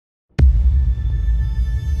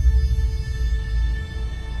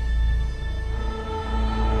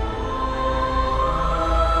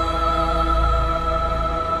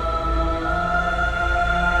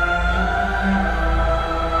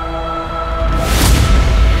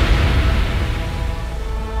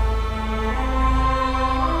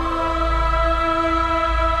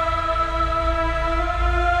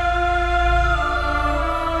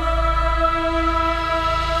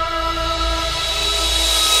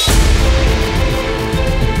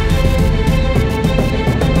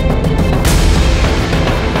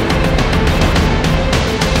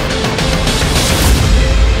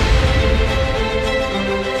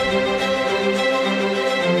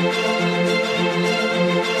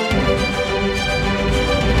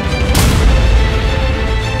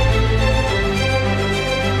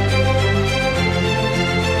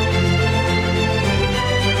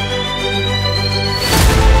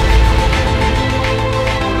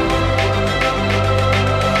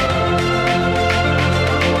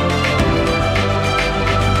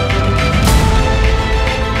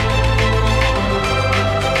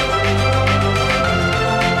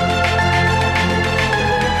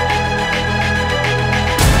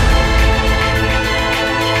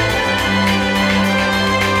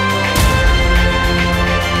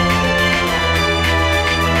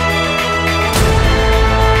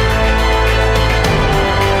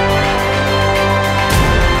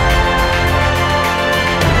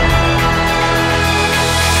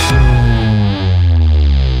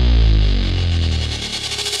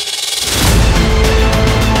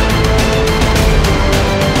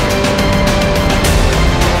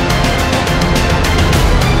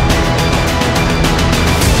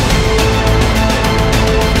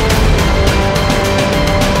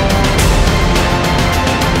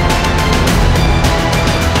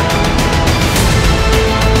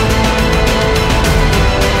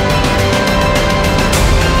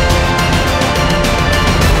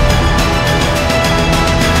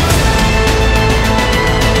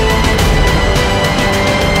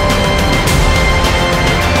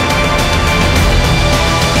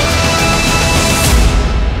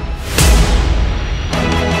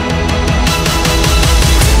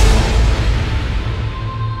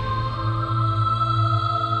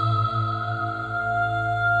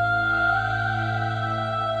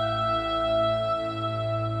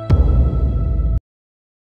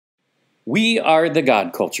We are the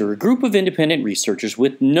God Culture, a group of independent researchers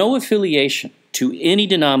with no affiliation to any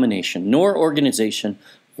denomination nor organization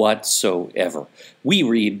whatsoever. We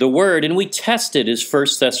read the Word and we test it, as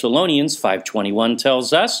 1 Thessalonians 5:21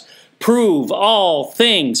 tells us. Prove all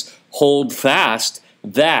things, hold fast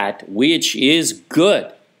that which is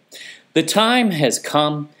good. The time has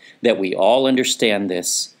come that we all understand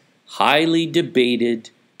this highly debated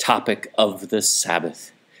topic of the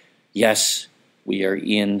Sabbath. Yes, we are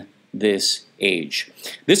in this age.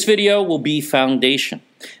 This video will be foundation,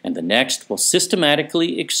 and the next will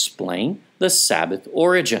systematically explain the Sabbath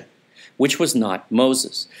origin, which was not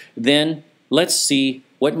Moses. Then let's see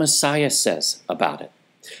what Messiah says about it,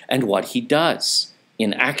 and what he does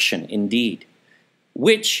in action indeed,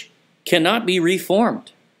 which cannot be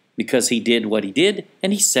reformed, because he did what he did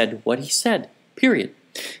and he said what he said, period.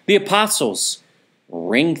 The apostles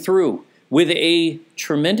ring through with a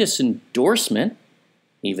tremendous endorsement,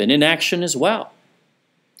 even in action as well.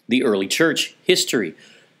 The early church history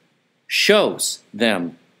shows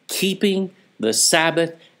them keeping the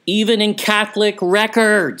Sabbath even in Catholic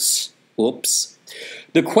records. Oops.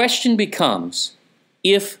 The question becomes,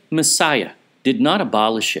 if Messiah did not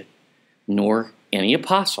abolish it, nor any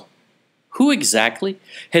apostle, who exactly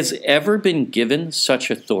has ever been given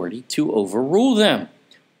such authority to overrule them?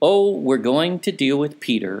 Oh, we're going to deal with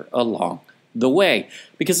Peter along the way,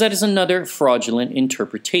 because that is another fraudulent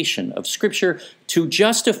interpretation of Scripture to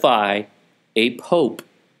justify a pope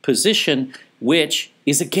position which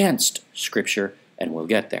is against Scripture, and we'll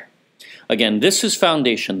get there. Again, this is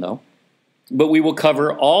foundation though, but we will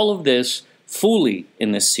cover all of this fully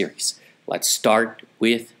in this series. Let's start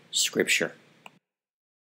with Scripture.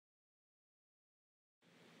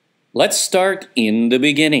 Let's start in the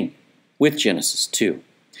beginning with Genesis 2.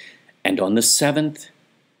 And on the seventh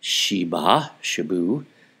Shabu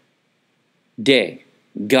day,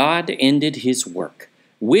 God ended his work,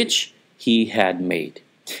 which he had made,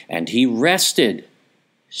 and he rested,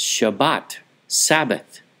 Shabbat,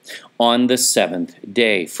 Sabbath, on the seventh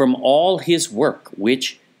day from all his work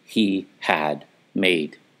which he had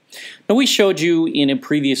made. Now, we showed you in a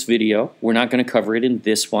previous video, we're not going to cover it in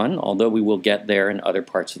this one, although we will get there in other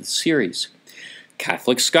parts of the series.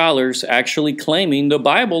 Catholic scholars actually claiming the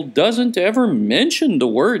Bible doesn't ever mention the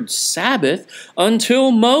word Sabbath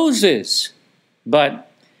until Moses,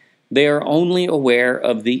 but they are only aware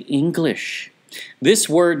of the English. This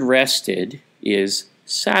word rested is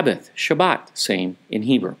Sabbath, Shabbat, same in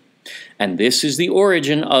Hebrew. And this is the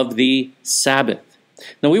origin of the Sabbath.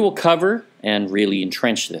 Now we will cover and really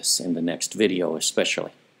entrench this in the next video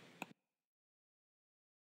especially.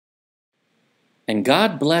 And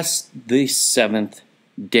God blessed the seventh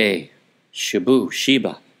day,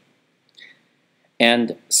 Sheba,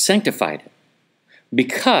 and sanctified it,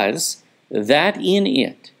 because that in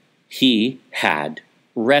it he had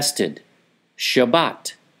rested,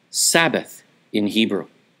 Shabbat, Sabbath in Hebrew,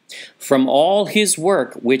 from all his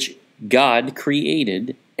work which God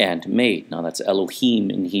created and made. Now that's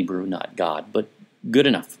Elohim in Hebrew, not God, but good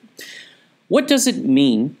enough. What does it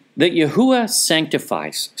mean that Yahuwah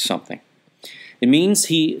sanctifies something? It means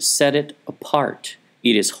he set it apart.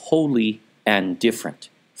 It is holy and different.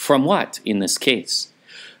 From what in this case?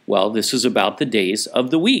 Well, this is about the days of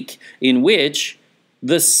the week, in which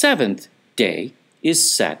the seventh day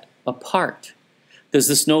is set apart. Does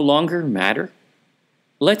this no longer matter?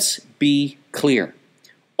 Let's be clear.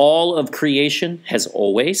 All of creation has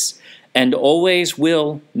always and always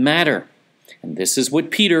will matter. And this is what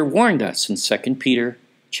Peter warned us in 2 Peter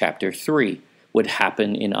chapter 3 would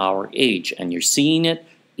happen in our age. And you're seeing it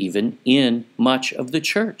even in much of the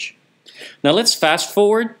church. Now let's fast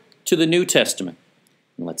forward to the New Testament.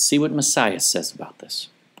 And let's see what Messiah says about this.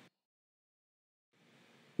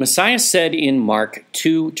 Messiah said in Mark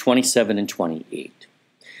 2:27 and 28,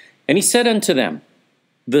 and he said unto them,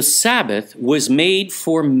 the Sabbath was made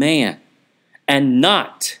for man, and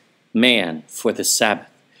not man for the Sabbath.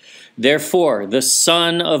 Therefore, the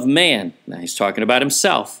Son of Man, now he's talking about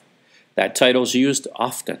himself. That title is used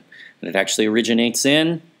often, and it actually originates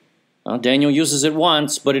in, well, Daniel uses it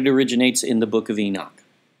once, but it originates in the book of Enoch.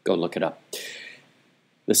 Go look it up.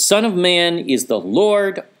 The Son of Man is the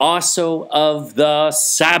Lord also of the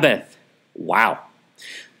Sabbath. Wow.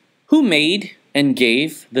 Who made and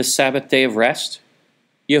gave the Sabbath day of rest?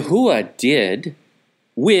 Yahuwah did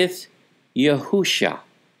with Yahusha.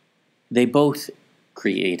 They both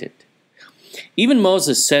created. Even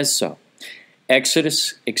Moses says so.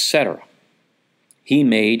 Exodus, etc. He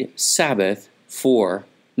made Sabbath for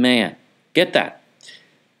man. Get that.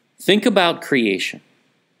 Think about creation.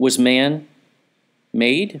 Was man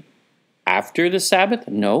made after the Sabbath?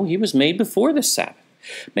 No, he was made before the Sabbath.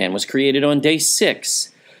 Man was created on day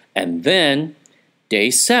 6, and then day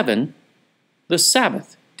 7, the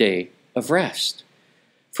Sabbath day of rest.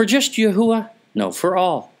 For just Yahuwah? No, for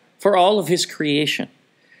all of his creation.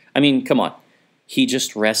 I mean, come on. He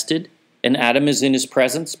just rested, and Adam is in his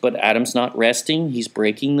presence, but Adam's not resting. He's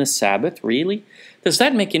breaking the Sabbath, really? Does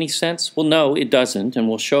that make any sense? Well, no, it doesn't, and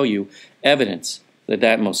we'll show you evidence that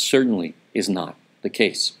that most certainly is not the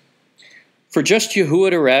case. For just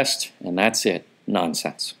Yahuwah to rest, and that's it.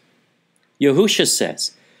 Nonsense. Yahusha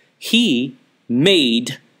says, he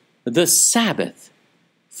made the Sabbath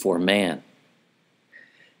for man.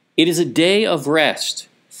 It is a day of rest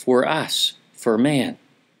for us, for man.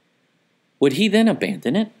 Would he then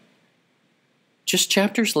abandon it? Just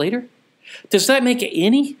chapters later? Does that make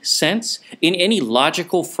any sense in any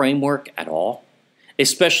logical framework at all?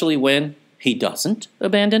 Especially when he doesn't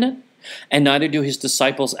abandon it? And neither do his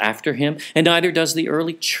disciples after him, and neither does the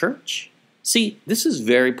early church. See, this is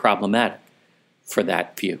very problematic for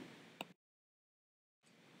that view.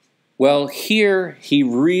 Well, here he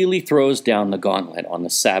really throws down the gauntlet on the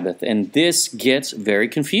Sabbath, and this gets very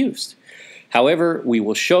confused. However, we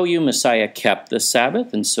will show you Messiah kept the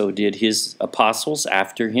Sabbath, and so did his apostles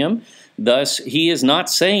after him. Thus, he is not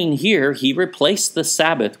saying here he replaced the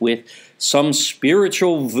Sabbath with some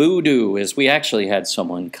spiritual voodoo, as we actually had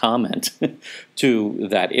someone comment to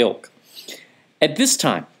that ilk. At this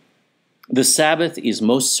time, the Sabbath is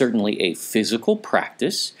most certainly a physical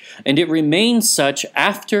practice, and it remains such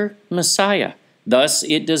after Messiah. Thus,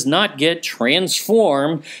 it does not get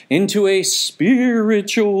transformed into a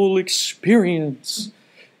spiritual experience.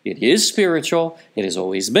 It is spiritual, it has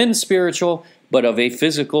always been spiritual, but of a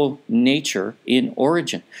physical nature in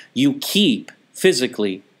origin. You keep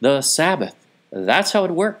physically the Sabbath. That's how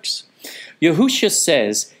it works. Yahusha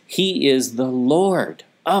says he is the Lord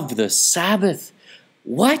of the Sabbath.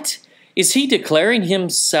 What? Is he declaring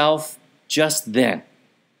himself just then?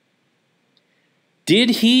 Did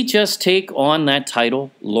he just take on that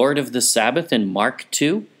title, Lord of the Sabbath, in Mark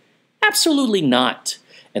 2? Absolutely not.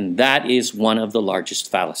 And that is one of the largest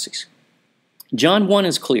fallacies. John 1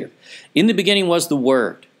 is clear. In the beginning was the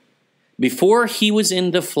Word. Before he was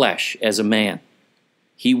in the flesh as a man,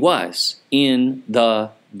 he was in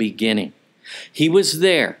the beginning. He was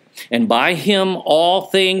there, and by him all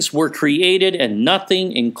things were created, and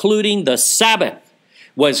nothing, including the Sabbath,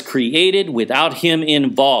 was created without him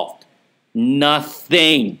involved.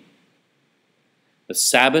 Nothing. The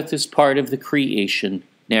Sabbath is part of the creation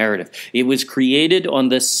narrative. It was created on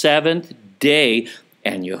the 7th day,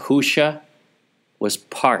 and Yahusha was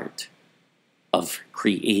part of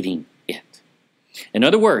creating it. In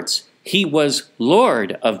other words, he was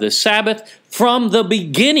Lord of the Sabbath from the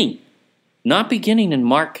beginning, not beginning in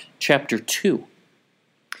Mark chapter 2.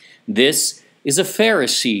 This is a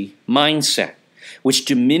Pharisee mindset, which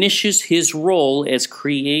diminishes his role as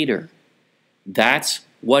creator. That's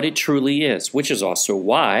what it truly is, which is also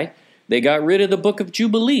why they got rid of the book of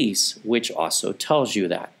Jubilees, which also tells you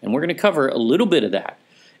that. And we're going to cover a little bit of that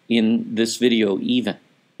in this video even,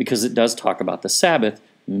 because it does talk about the Sabbath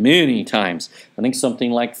many times. I think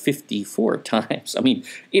something like 54 times. I mean,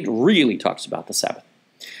 it really talks about the Sabbath.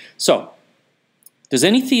 So, does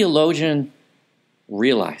any theologian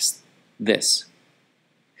realize this?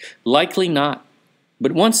 Likely not.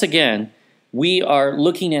 But once again, we are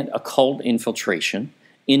looking at occult infiltration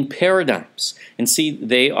in paradigms. And see,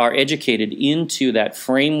 they are educated into that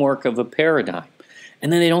framework of a paradigm.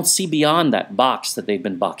 And then they don't see beyond that box that they've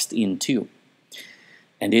been boxed into.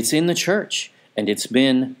 And it's in the church. And it's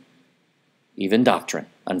been even doctrine,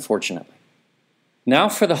 unfortunately. Now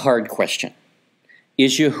for the hard question.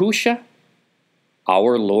 Is Yahusha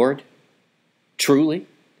our Lord? Truly?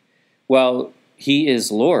 Well, he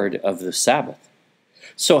is Lord of the Sabbath.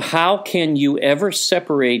 So how can you ever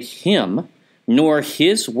separate him nor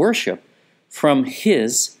his worship from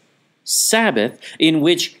his Sabbath in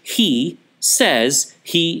which he says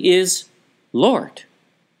he is Lord?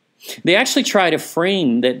 They actually try to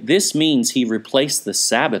frame that this means he replaced the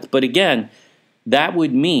Sabbath, but again, that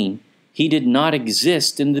would mean he did not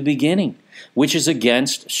exist in the beginning, which is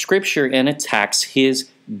against Scripture and attacks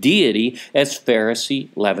his deity, as Pharisee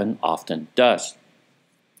leaven often does.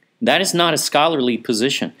 That is not a scholarly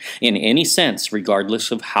position in any sense,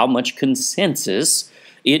 regardless of how much consensus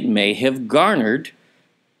it may have garnered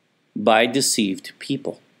by deceived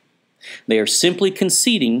people. They are simply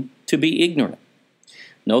conceding to be ignorant.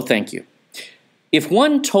 No, thank you. If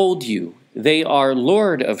one told you they are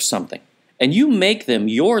Lord of something, and you make them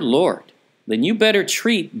your Lord, then you better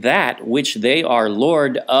treat that which they are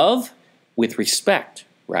Lord of with respect,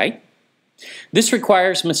 right? This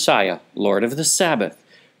requires Messiah, Lord of the Sabbath,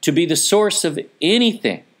 to be the source of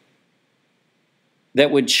anything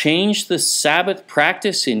that would change the Sabbath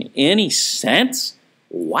practice in any sense?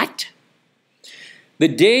 What? The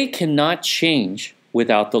day cannot change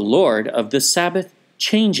without the Lord of the Sabbath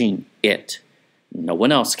changing it. No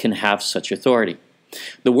one else can have such authority.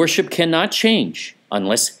 The worship cannot change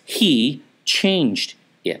unless He changed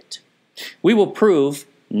it. We will prove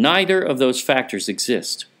neither of those factors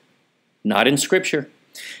exist. Not in Scripture.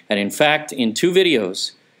 And in fact, in 2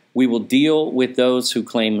 videos, we will deal with those who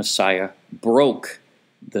claim Messiah broke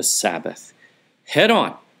the Sabbath head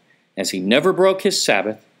on, as He never broke His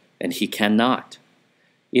Sabbath, and He cannot.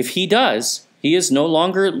 If He does, He is no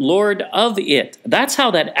longer Lord of it. That's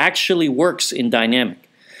how that actually works in dynamic.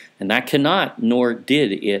 And that cannot, nor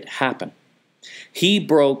did it happen. He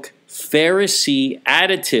broke Pharisee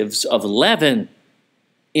additives of leaven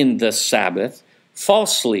in the Sabbath,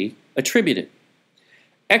 falsely attributed.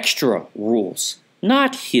 Extra rules,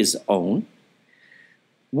 not His own.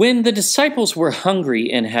 When the disciples were hungry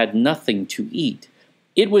and had nothing to eat,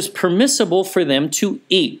 it was permissible for them to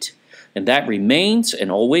eat, and that remains and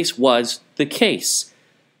always was the case.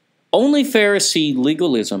 Only Pharisee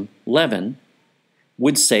legalism, leaven,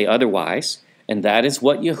 would say otherwise, and that is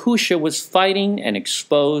what Yahusha was fighting and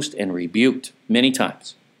exposed and rebuked many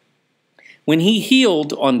times. When He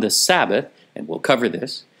healed on the Sabbath, and we'll cover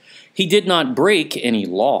this, He did not break any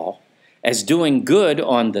law, as doing good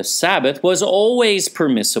on the Sabbath was always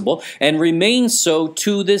permissible and remains so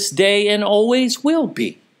to this day and always will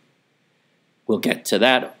be. We'll get to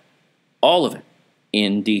that, all of it,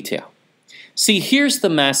 in detail. See, here's the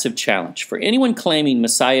massive challenge for anyone claiming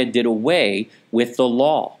Messiah did away with the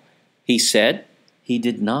law. He said He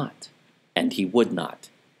did not, and He would not.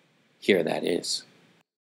 Here that is.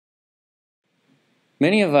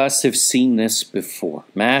 Many of us have seen this before.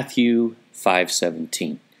 Matthew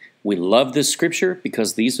 5:17. We love this scripture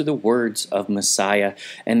because these are the words of Messiah,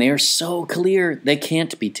 and they are so clear they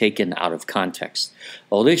can't be taken out of context.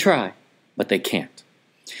 Oh, they try, but they can't.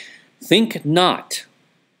 Think not,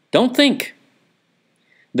 don't think,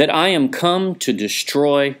 that I am come to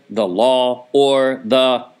destroy the law or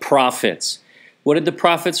the prophets. What did the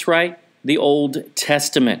prophets write? The Old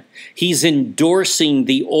Testament. He's endorsing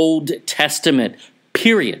the Old Testament,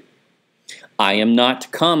 period. I am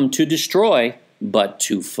not come to destroy, but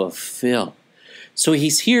to fulfill. So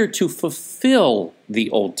He's here to fulfill the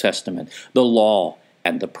Old Testament, the law,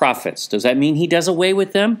 and the prophets. Does that mean He does away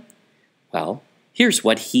with them? Well, here's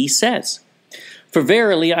what He says. For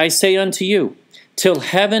verily I say unto you, till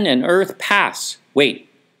heaven and earth pass. Wait,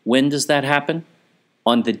 when does that happen?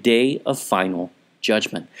 On the day of final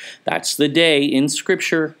judgment. That's the day in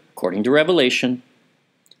Scripture, according to Revelation,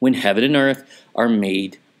 when heaven and earth are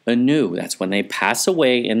made anew. That's when they pass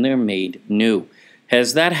away and they're made new.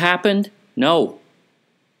 Has that happened? No.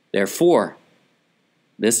 Therefore,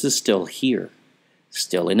 this is still here,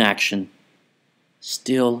 still in action,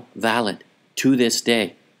 still valid to this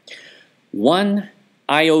day. 1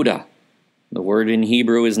 iota. The word in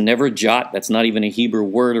Hebrew is never jot. That's not even a Hebrew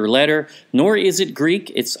word or letter, nor is it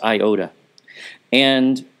Greek. It's iota.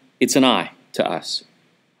 And it's an I to us.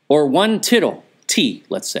 Or 1 tittle, T,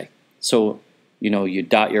 let's say. So, you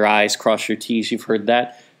dot your I's, cross your T's. You've heard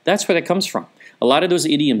that. That's where that comes from. A lot of those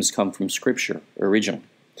idioms come from Scripture originally.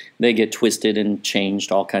 They get twisted and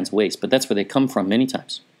changed all kinds of ways, but that's where they come from many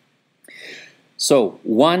times. So,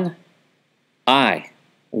 1 I,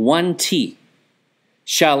 1 T,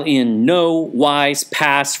 shall in no wise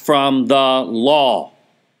pass from the law.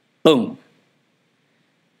 Boom.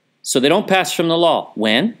 So they don't pass from the law.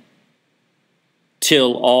 When?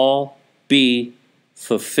 Till all be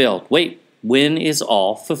fulfilled. Wait, when is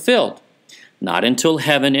all fulfilled? Not until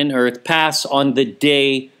heaven and earth pass on the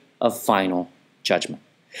day of final judgment.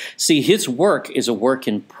 See, His work is a work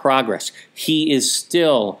in progress. He is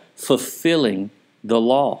still fulfilling the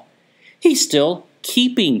law. He's still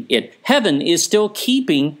keeping it. Heaven is still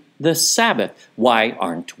keeping the Sabbath. Why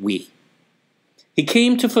aren't we? He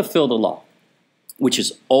came to fulfill the law, which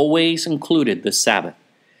has always included the Sabbath,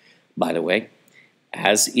 by the way,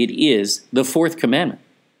 as it is the 4th commandment.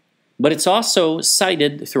 But it's also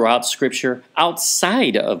cited throughout Scripture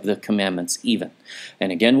outside of the commandments even.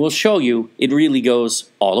 And again, we'll show you it really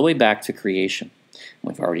goes all the way back to creation.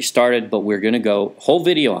 We've already started, but we're going to go whole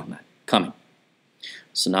video on that coming.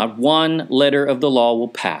 So not one letter of the law will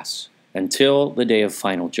pass until the day of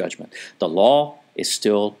final judgment. The law is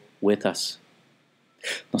still with us.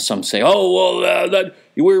 Now some say, oh, well,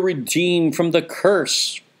 we're redeemed from the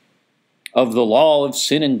curse of the law of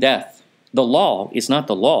sin and death. The law is not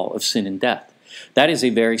the law of sin and death. That is a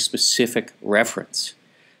very specific reference.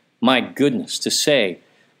 My goodness, to say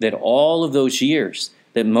that all of those years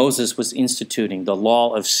that Moses was instituting the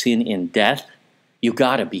law of sin and death? You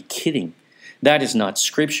gotta be kidding. That is not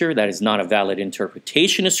Scripture. That is not a valid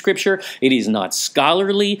interpretation of Scripture. It is not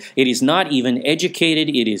scholarly. It is not even educated.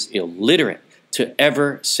 It is illiterate to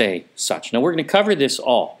ever say such. Now, we're going to cover this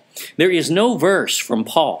all. There is no verse from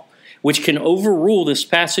Paul which can overrule this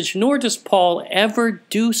passage, nor does Paul ever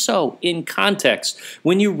do so in context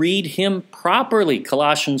when you read him properly.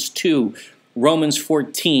 Colossians 2, Romans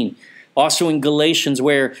 14, also in Galatians,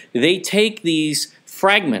 where they take these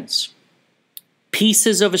fragments,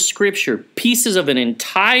 pieces of a scripture, pieces of an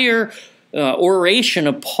entire oration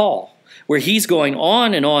of Paul, where he's going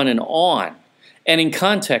on and on and on. And in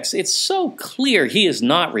context, it's so clear he is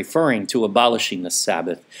not referring to abolishing the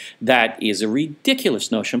Sabbath. That is a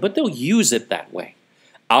ridiculous notion, but they'll use it that way,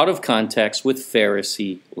 out of context with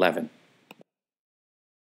Pharisee leaven.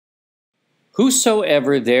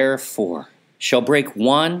 Whosoever therefore shall break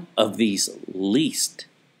one of these least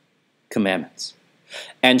commandments,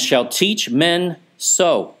 and shall teach men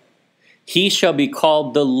so, he shall be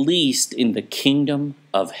called the least in the kingdom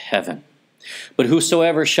of heaven. But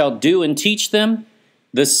whosoever shall do and teach them,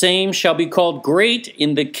 the same shall be called great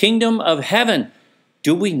in the kingdom of heaven.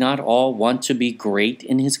 Do we not all want to be great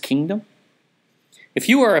in his kingdom? If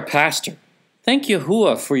you are a pastor, thank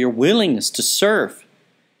Yahuwah for your willingness to serve.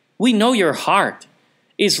 We know your heart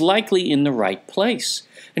is likely in the right place,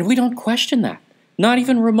 and we don't question that, not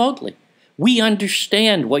even remotely. We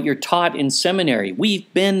understand what you're taught in seminary.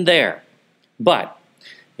 We've been there. But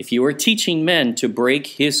if you are teaching men to break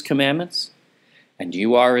his commandments, and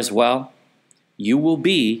you are as well, you will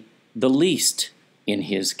be the least in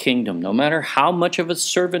his kingdom, no matter how much of a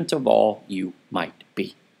servant of all you might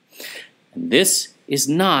be. And this is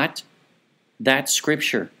not that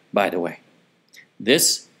scripture, by the way.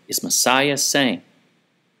 This is Messiah saying,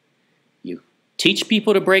 you teach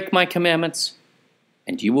people to break my commandments,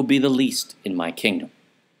 and you will be the least in my kingdom.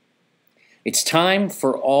 It's time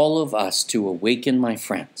for all of us to awaken, my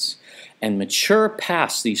friends, and mature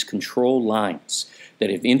past these control lines that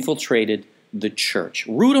have infiltrated the church.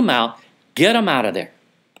 Root them out, get them out of there.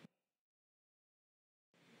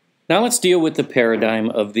 Now let's deal with the paradigm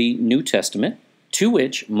of the New Testament, to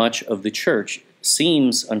which much of the church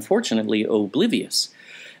seems, unfortunately, oblivious.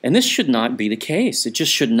 And this should not be the case. It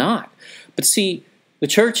just should not. But see, the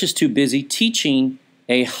church is too busy teaching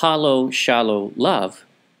a hollow, shallow love.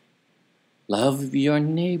 Love your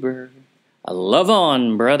neighbor. Love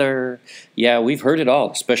on, brother. Yeah, we've heard it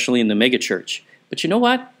all, especially in the megachurch. But you know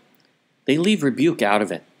what? They leave rebuke out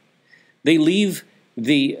of it. They leave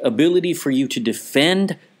the ability for you to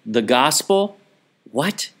defend the gospel.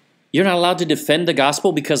 What? You're not allowed to defend the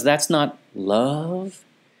gospel because that's not love?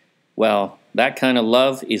 Well, that kind of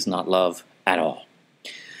love is not love at all.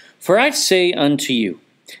 For I say unto you,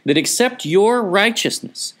 that except your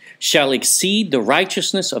righteousness shall exceed the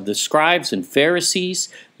righteousness of the scribes and Pharisees,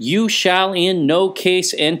 you shall in no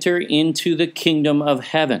case enter into the kingdom of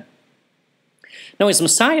heaven. Now, is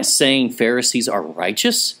Messiah saying Pharisees are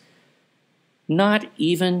righteous? Not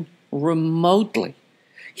even remotely.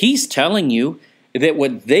 He's telling you that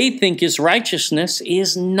what they think is righteousness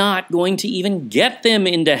is not going to even get them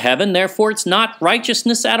into heaven, therefore it's not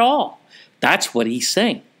righteousness at all. That's what he's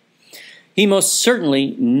saying. He most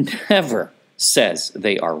certainly never says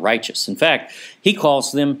they are righteous. In fact, he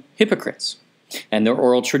calls them hypocrites and their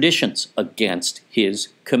oral traditions against his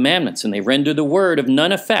commandments, and they render the word of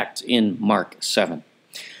none effect in Mark 7.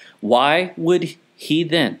 Why would he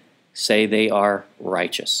then say they are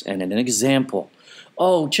righteous? And an example,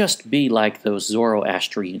 oh, just be like those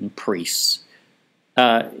Zoroastrian priests.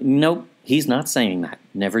 Nope, he's not saying that.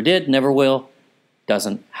 Never did, never will,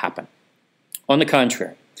 doesn't happen. On the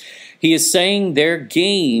contrary, he is saying their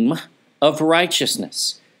game of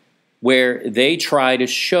righteousness, where they try to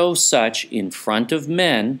show such in front of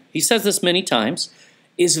men, he says this many times,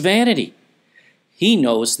 is vanity. He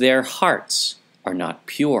knows their hearts are not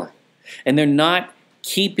pure, and they're not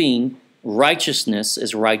keeping righteousness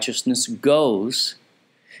as righteousness goes.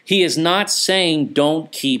 He is not saying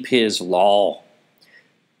don't keep his law,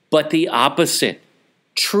 but the opposite.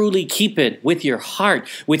 Truly keep it with your heart,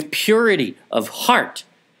 with purity of heart,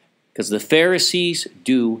 because the Pharisees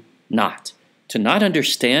do not. To not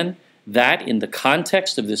understand that in the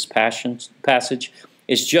context of this passage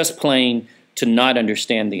is just plain to not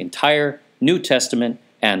understand the entire New Testament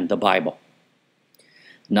and the Bible.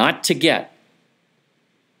 Not to get,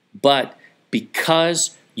 but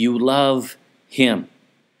because you love him,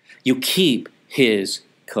 you keep his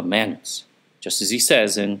commandments, just as he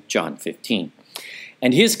says in John 15.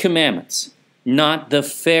 And his commandments, not the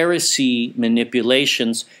Pharisee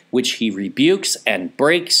manipulations which he rebukes and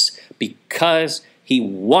breaks because He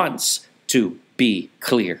wants to be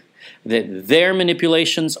clear that their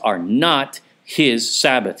manipulations are not his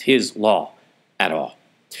Sabbath, his law at all.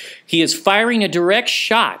 He is firing a direct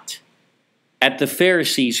shot at the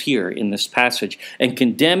Pharisees here in this passage and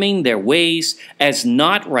condemning their ways as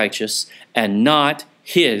not righteous and not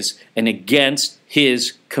his and against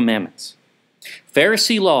his commandments.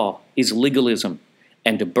 Pharisee law is legalism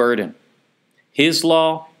and a burden. His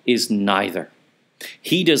law is neither.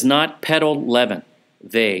 He does not peddle leaven.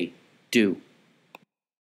 They do.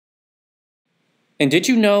 And did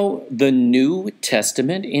you know the New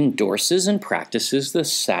Testament endorses and practices the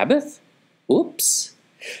Sabbath? Oops.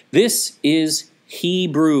 This is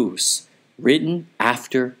Hebrews, written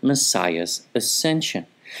after Messiah's ascension.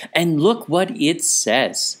 And look what it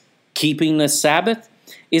says. Keeping the Sabbath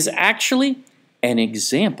is actually an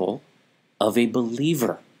example of a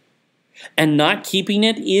believer. And not keeping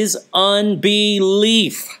it is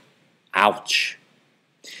unbelief. Ouch.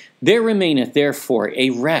 There remaineth therefore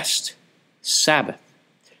a rest, Sabbath.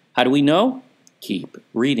 How do we know? Keep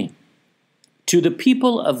reading. To the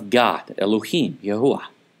people of God, Elohim, Yahuwah.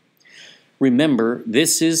 Remember,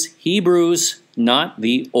 this is Hebrews, not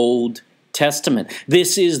the Old Testament.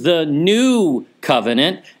 This is the New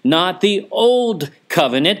Covenant, not the Old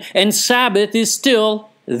Covenant, and Sabbath is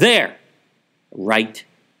still there, right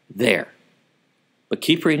there. But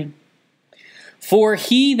keep reading. For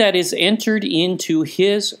he that is entered into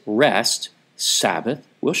his rest, Sabbath,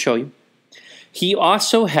 we'll show you, he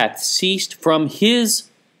also hath ceased from his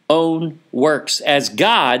own works, as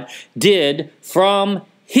God did from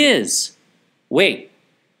his. Wait,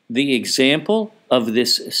 the example of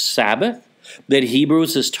this Sabbath that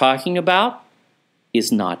Hebrews is talking about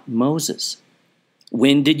is not Moses.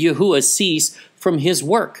 When did Yahuwah cease from his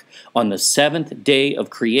work? On the seventh day of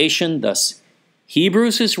creation. Thus,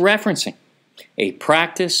 Hebrews is referencing a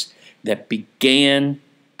practice that began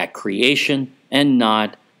at creation and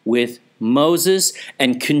not with Moses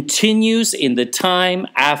and continues in the time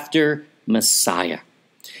after Messiah.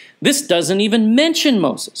 This doesn't even mention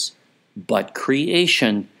Moses, but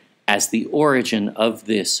creation as the origin of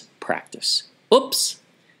this practice. Oops.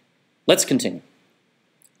 Let's continue.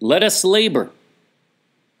 Let us labor.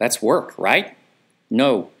 That's work, right?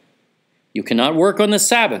 No. You cannot work on the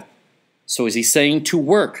Sabbath. So is he saying to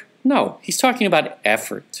work? No. He's talking about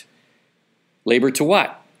effort. Labor to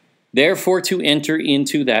what? Therefore to enter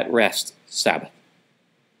into that rest, Sabbath.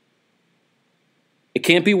 It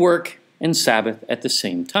can't be work and Sabbath at the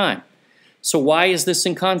same time. So why is this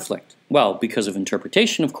in conflict? Well, because of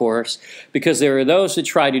interpretation, of course, because there are those that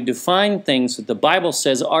try to define things that the Bible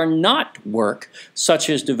says are not work, such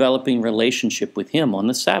as developing relationship with him on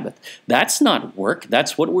the Sabbath. That's not work.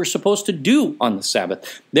 That's what we're supposed to do on the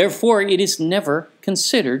Sabbath. Therefore, it is never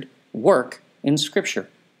considered work in Scripture.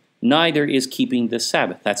 Neither is keeping the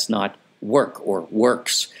Sabbath. That's not work or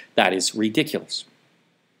works. That is ridiculous.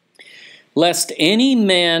 Lest any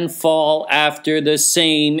man fall after the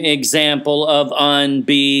same example of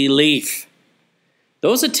unbelief.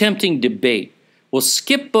 Those attempting debate will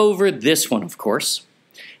skip over this one, of course,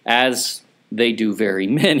 as they do very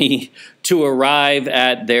many, to arrive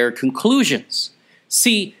at their conclusions.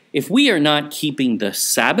 See, if we are not keeping the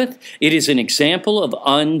Sabbath, it is an example of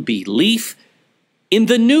unbelief in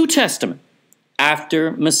the New Testament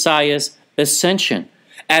after Messiah's ascension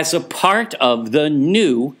as a part of the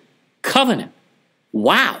new covenant.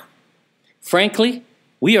 Wow. Frankly,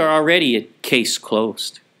 we are already at case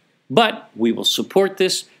closed. But we will support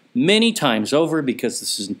this many times over because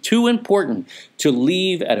this is too important to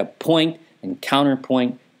leave at a point and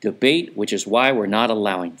counterpoint debate, which is why we're not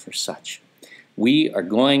allowing for such. We are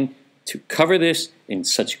going to cover this in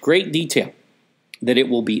such great detail that it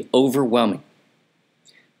will be overwhelming.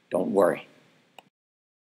 Don't worry.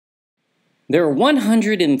 There are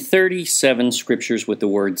 137 scriptures with the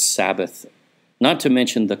word Sabbath, not to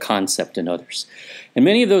mention the concept in others. And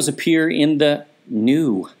many of those appear in the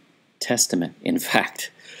New Testament, in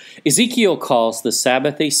fact. Ezekiel calls the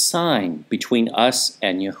Sabbath a sign between us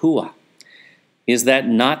and Yahuwah. Is that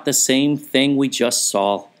not the same thing we just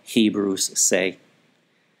saw Hebrews say?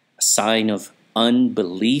 A sign of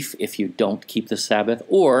unbelief if you don't keep the Sabbath,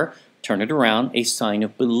 or, turn it around, a sign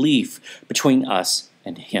of belief between us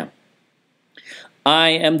and him. I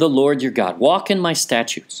am the Lord your God. Walk in my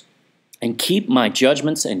statutes, and keep my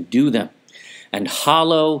judgments and do them, and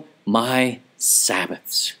hallow my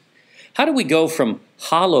Sabbaths. How do we go from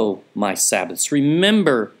hallow my Sabbaths,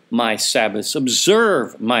 remember my Sabbaths,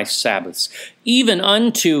 observe my Sabbaths, even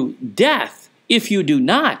unto death, if you do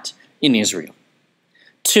not in Israel,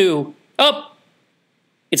 to,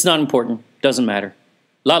 it's not important, doesn't matter,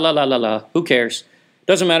 la la la la la, who cares?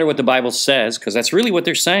 Doesn't matter what the Bible says, because that's really what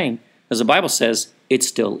they're saying. As the Bible says, it's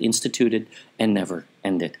still instituted and never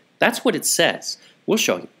ended. That's what it says. We'll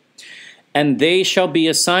show you. And they shall be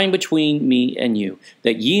a sign between me and you,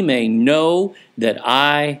 that ye may know that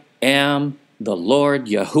I am the Lord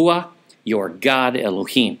Yahuwah, your God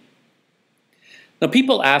Elohim. Now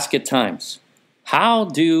people ask at times, how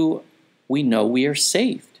do we know we are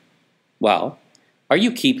saved? Well, are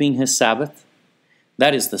you keeping his Sabbath?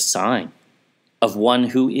 That is the sign of one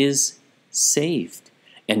who is saved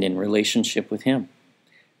and in relationship with him.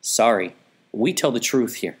 Sorry, we tell the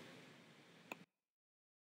truth here.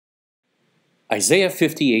 Isaiah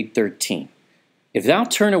 58:13. If thou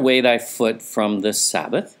turn away thy foot from the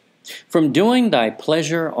Sabbath, from doing thy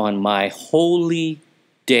pleasure on my holy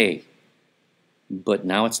day. But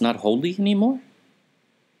now it's not holy anymore?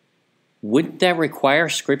 Wouldn't that require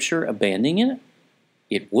Scripture abandoning it?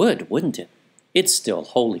 It would, wouldn't it? It's still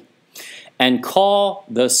holy. And call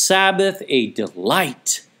the Sabbath a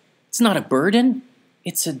delight. It's not a burden,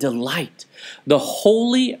 it's a delight. The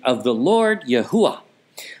holy of the Lord Yahuwah,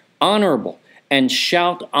 honorable, and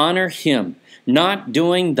shalt honor him, not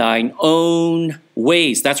doing thine own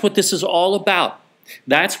ways. That's what this is all about.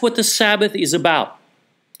 That's what the Sabbath is about.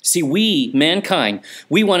 See, we, mankind,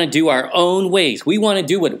 we want to do our own ways. We want to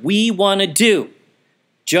do what we want to do.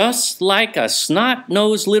 Just like a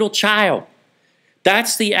snot-nosed little child.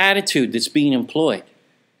 That's the attitude that's being employed.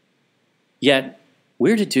 Yet,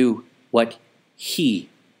 we're to do what he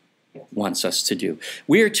wants us to do.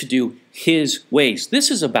 We're to do his ways.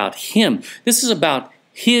 This is about him. This is about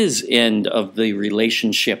his end of the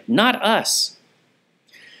relationship, not us.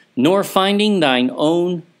 Nor finding thine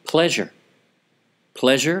own pleasure.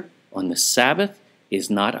 Pleasure on the Sabbath is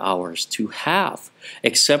not ours to have,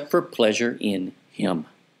 except for pleasure in him.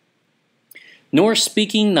 Nor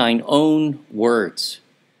speaking thine own words.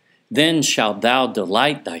 Then shalt thou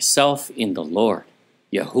delight thyself in the Lord,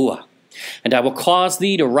 Yahuwah. And I will cause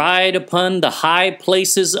thee to ride upon the high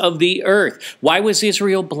places of the earth. Why was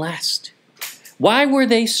Israel blessed? Why were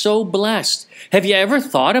they so blessed? Have you ever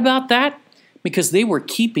thought about that? Because they were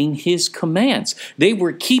keeping his commands. They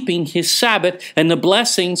were keeping his Sabbath, and the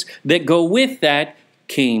blessings that go with that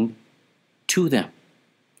came to them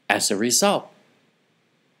as a result.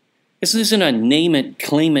 This isn't a name it,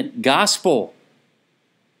 claim it gospel.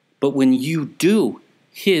 But when you do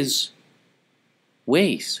his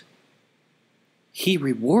ways, he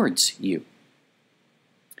rewards you.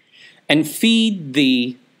 And feed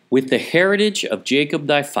thee with the heritage of Jacob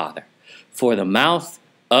thy father, for the mouth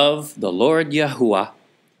of the Lord Yahuwah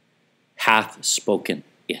hath spoken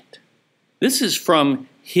it. This is from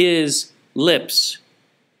his lips.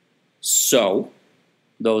 So,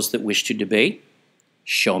 those that wish to debate,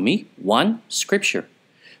 show me one scripture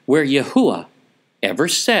where Yahuwah ever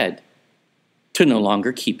said to no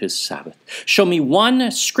longer keep his Sabbath. Show me one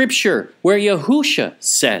scripture where Yahusha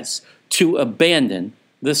says to abandon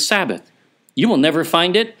the Sabbath. You will never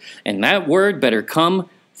find it, and that word better come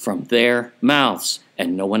from their mouths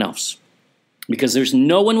and no one else. Because there's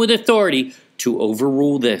no one with authority to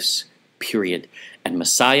overrule this, period. And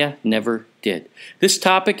Messiah never did. This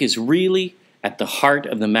topic is really at the heart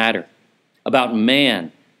of the matter, about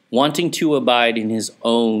man wanting to abide in his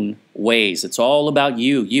own ways. It's all about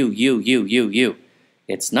you.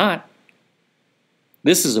 It's not.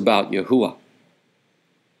 This is about Yahuwah.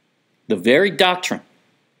 The very doctrine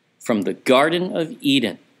from the Garden of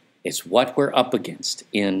Eden is what we're up against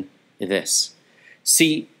in this.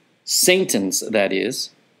 See, Satan's, that is,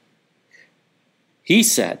 he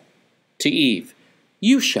said to Eve,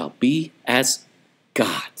 you shall be as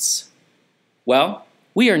gods. Well,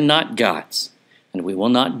 we are not gods, and we will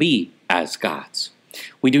not be as gods.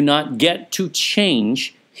 We do not get to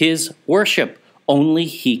change his worship. Only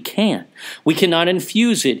he can. We cannot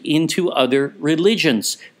infuse it into other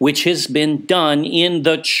religions, which has been done in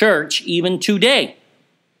the church even today.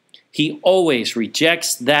 He always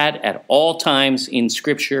rejects that at all times in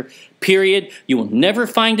Scripture, period. You will never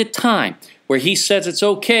find a time where he says it's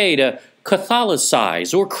okay to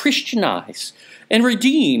Catholicize or Christianize and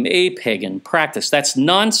redeem a pagan practice. That's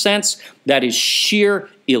nonsense. That is sheer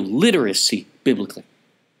illiteracy biblically.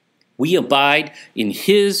 We abide in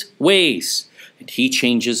his ways, and he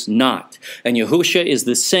changes not. And Yahusha is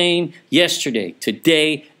the same yesterday,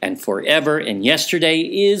 today, and forever. And yesterday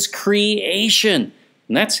is creation.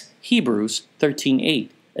 And that's Hebrews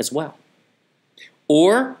 13:8 as well.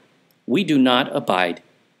 Or we do not abide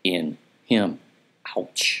in him.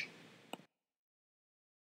 Ouch.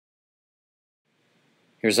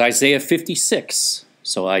 Here's Isaiah 56.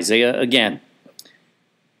 So Isaiah again.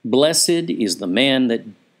 Blessed is the man that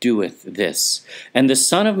doeth this, and the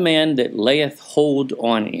Son of Man that layeth hold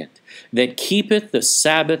on it, that keepeth the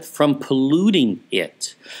Sabbath from polluting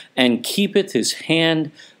it, and keepeth his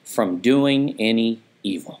hand from doing any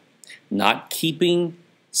evil. Not keeping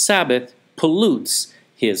Sabbath pollutes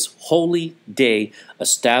his holy day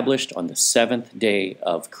established on the seventh day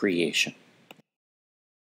of creation.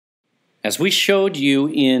 As we showed you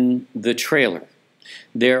in the trailer,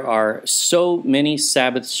 there are so many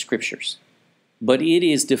Sabbath scriptures, but it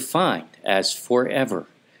is defined as forever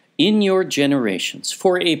in your generations,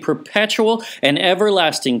 for a perpetual and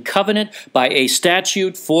everlasting covenant by a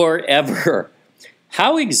statute forever.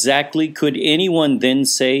 How exactly could anyone then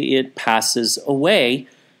say it passes away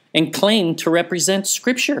and claim to represent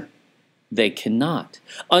Scripture? They cannot,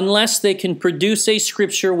 unless they can produce a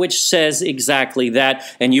Scripture which says exactly that,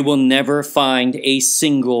 and you will never find a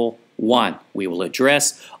single one. We will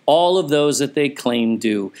address all of those that they claim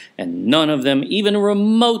do, and none of them even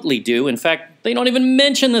remotely do. In fact, they don't even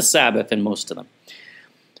mention the Sabbath in most of them.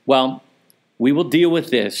 Well, we will deal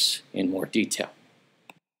with this in more detail.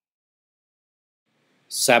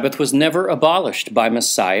 Sabbath was never abolished by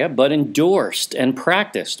Messiah, but endorsed and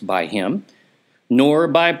practiced by him, nor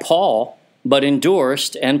by Paul, but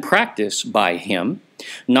endorsed and practiced by him,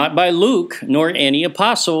 not by Luke, nor any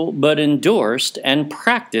apostle, but endorsed and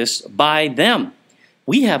practiced by them.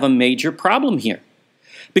 We have a major problem here,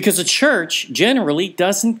 because the church generally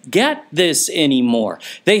doesn't get this anymore.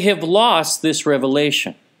 They have lost this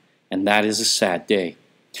revelation, and that is a sad day.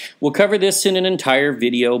 We'll cover this in an entire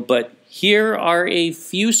video, but here are a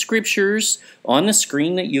few scriptures on the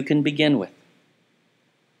screen that you can begin with.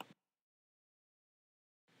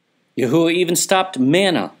 Yahuwah even stopped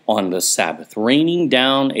manna on the Sabbath, raining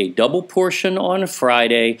down a double portion on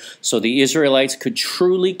Friday so the Israelites could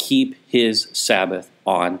truly keep his Sabbath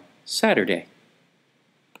on Saturday.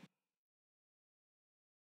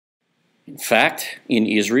 In fact, in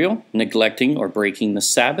Israel, neglecting or breaking the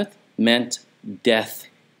Sabbath meant death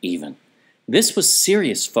even. This was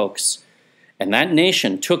serious, folks, and that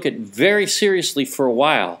nation took it very seriously for a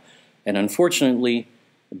while, and unfortunately,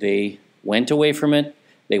 they went away from it.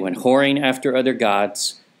 They went whoring after other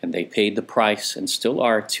gods, and they paid the price and still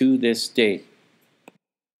are to this day.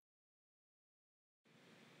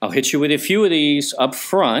 I'll hit you with a few of these up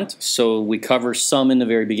front, so we cover some in the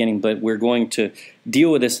very beginning, but we're going to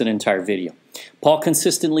deal with this in an entire video. Paul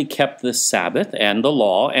consistently kept the Sabbath and the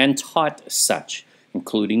law and taught such,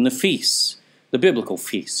 including the feasts, the biblical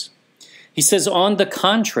feasts. He says, on the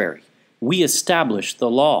contrary, we established the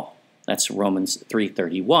law. That's Romans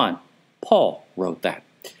 3:31. Paul wrote that.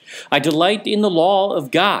 I delight in the law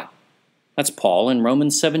of God. That's Paul in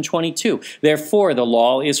Romans 7:22. Therefore, the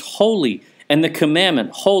law is holy, and the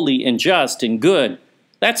commandment holy and just and good.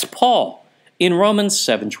 That's Paul in Romans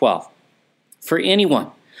 7:12. For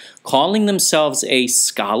anyone calling themselves a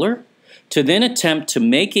scholar to then attempt to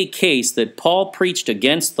make a case that Paul preached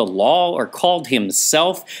against the law or called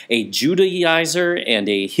himself a Judaizer and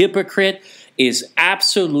a hypocrite is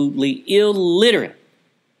absolutely illiterate,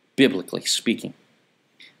 biblically speaking.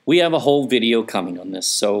 We have a whole video coming on this,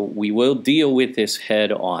 so we will deal with this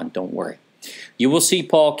head on, don't worry. You will see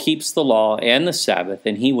Paul keeps the law and the Sabbath,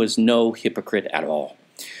 and he was no hypocrite at all.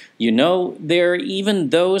 You know, there are even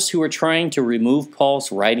those who are trying to remove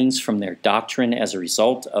Paul's writings from their doctrine as a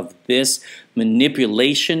result of this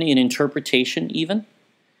manipulation in interpretation even.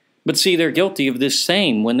 But see, they're guilty of this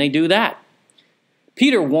same when they do that.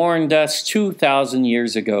 Peter warned us 2,000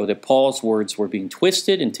 years ago that Paul's words were being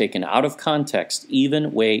twisted and taken out of context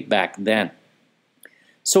even way back then.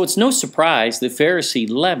 So it's no surprise that Pharisee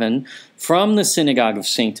leaven from the synagogue of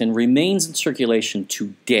Satan remains in circulation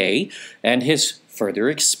today and has further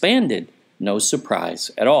expanded. No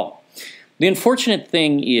surprise at all. The unfortunate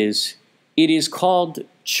thing is, it is called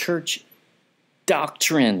church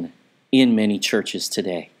doctrine in many churches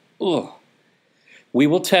today. Ugh. We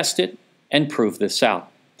will test it and prove this out.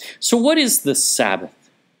 So what is the Sabbath?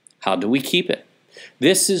 How do we keep it?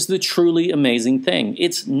 This is the truly amazing thing.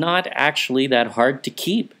 It's not actually that hard to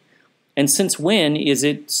keep. And since when is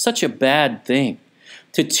it such a bad thing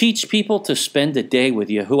to teach people to spend a day with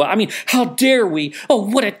Yahuwah? I mean, how dare we? Oh,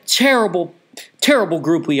 what a terrible, terrible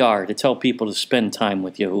group we are to tell people to spend time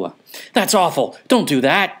with Yahuwah. That's awful. Don't do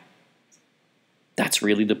that. That's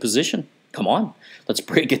really the position. Come on, let's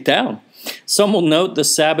break it down. Some will note the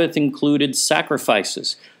Sabbath included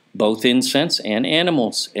sacrifices, both incense and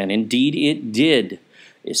animals, and indeed it did,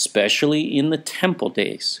 especially in the temple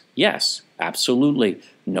days. Yes, absolutely,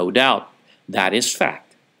 no doubt, that is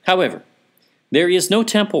fact. However, there is no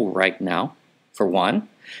temple right now, for one,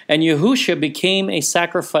 and Yahushua became a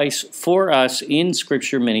sacrifice for us in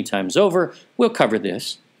Scripture many times over. We'll cover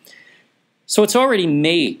this. So it's already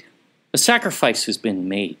made. The sacrifice has been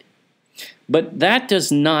made. But that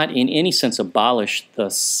does not in any sense abolish the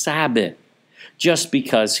Sabbath just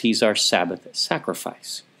because he's our Sabbath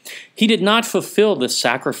sacrifice. He did not fulfill the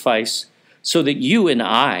sacrifice so that you and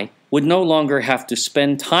I would no longer have to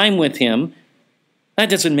spend time with him. That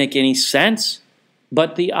doesn't make any sense,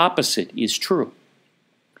 but the opposite is true.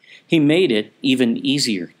 He made it even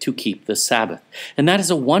easier to keep the Sabbath, and that is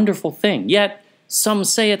a wonderful thing. Yet, some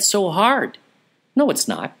say it's so hard. No, it's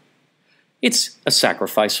not. It's a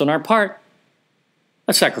sacrifice on our part,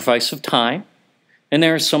 a sacrifice of time, and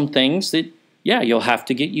there are some things that, yeah, you'll have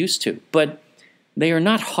to get used to, but they are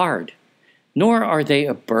not hard, nor are they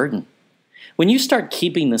a burden. When you start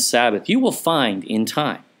keeping the Sabbath, you will find in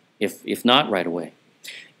time, if not right away,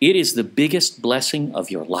 it is the biggest blessing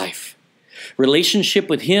of your life. Relationship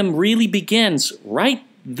with him really begins right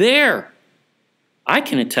there. I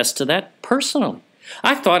can attest to that personally.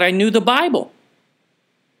 I thought I knew the Bible.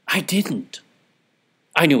 I didn't.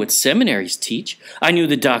 I knew what seminaries teach. I knew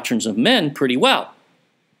the doctrines of men pretty well,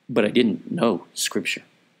 but I didn't know Scripture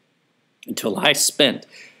until I spent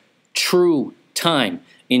true time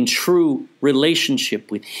in true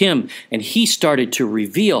relationship with him, and he started to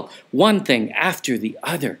reveal one thing after the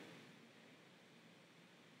other.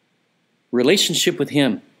 Relationship with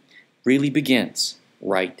him really begins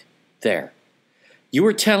right there. You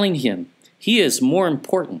are telling him he is more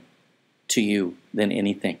important to you than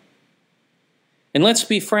anything. And let's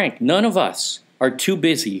be frank, none of us are too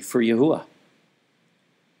busy for Yahuwah.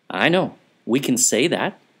 I know, we can say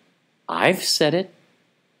that. I've said it.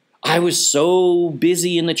 I was so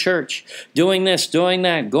busy in the church, doing this, doing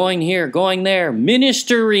that, going here, going there,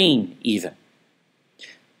 ministering even.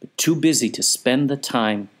 But too busy to spend the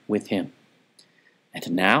time with him.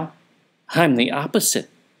 And now, I'm the opposite.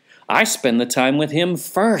 I spend the time with him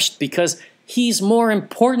first because he's more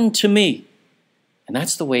important to me. And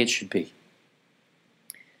that's the way it should be.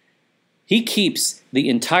 He keeps the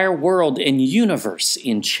entire world and universe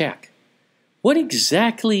in check. What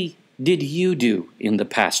exactly did you do in the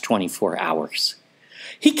past 24 hours?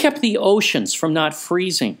 He kept the oceans from not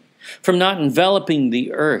freezing, from not enveloping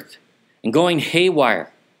the earth and going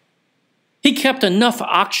haywire. He kept enough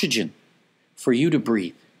oxygen for you to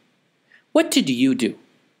breathe. What did you do?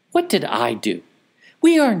 What did I do?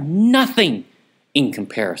 We are nothing in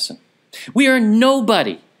comparison. We are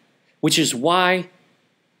nobody, which is why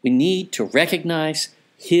we need to recognize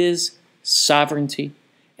his sovereignty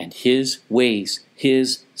and his ways,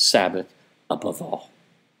 his Sabbath above all.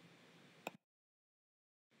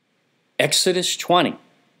 Exodus 20,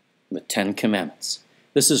 the 10 Commandments.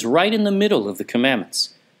 This is right in the middle of the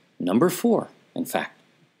commandments. Number 4, in fact.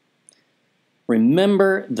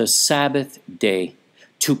 Remember the Sabbath day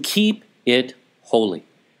to keep it holy.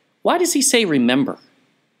 Why does he say remember?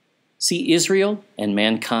 See, Israel and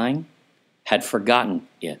mankind had forgotten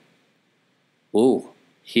it. Oh,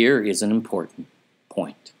 here is an important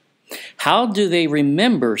point. How do they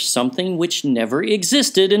remember something which never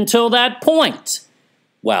existed until that point?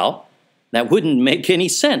 Well, that wouldn't make any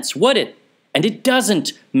sense, would it? And it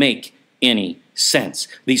doesn't make any sense.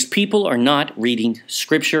 These people are not reading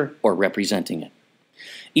Scripture or representing it.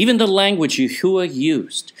 Even the language Yahuwah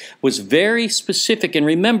used was very specific. And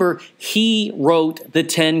remember, he wrote the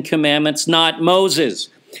 10 Commandments, not Moses.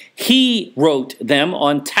 He wrote them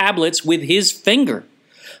on tablets with his finger.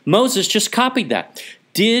 Moses just copied that.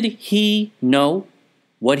 Did he know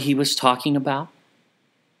what he was talking about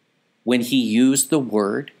when he used the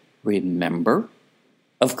word remember?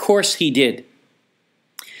 Of course he did.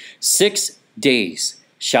 6 days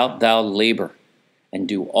shalt thou labor and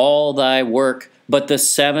do all thy work, but the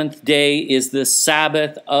 7th day is the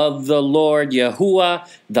Sabbath of the Lord Yahuwah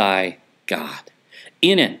thy God.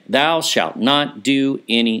 In it thou shalt not do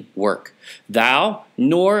any work. Thou,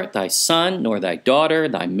 nor thy son, nor thy daughter,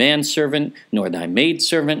 thy manservant, nor thy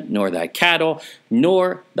maidservant, nor thy cattle,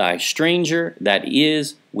 nor thy stranger that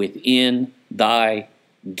is within thy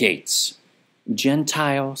gates.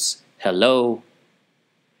 Gentiles, hello.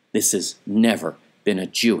 This has never been a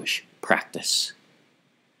Jewish practice.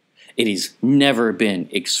 It has never been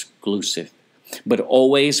exclusive, but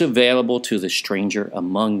always available to the stranger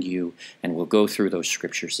among you, and we'll go through those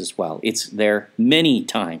scriptures as well. It's there many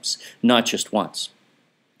times, not just once.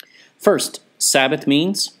 First, Sabbath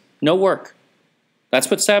means no work. That's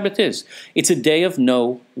what Sabbath is. It's a day of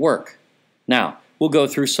no work. Now, we'll go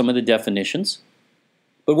through some of the definitions,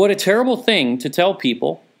 but what a terrible thing to tell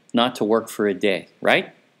people not to work for a day,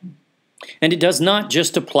 right? And it does not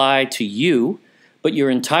just apply to you, but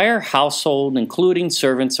your entire household, including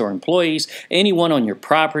servants or employees, anyone on your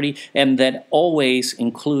property, and that always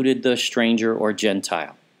included the stranger or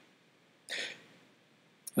Gentile.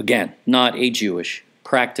 Again, not a Jewish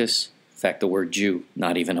practice. In fact, the word Jew,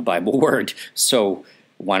 not even a Bible word. So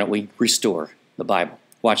why don't we restore the Bible?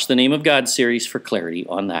 Watch the Name of God series for clarity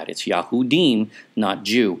on that. It's Yahudim, not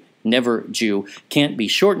Jew. Never Jew. Can't be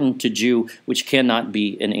shortened to Jew, which cannot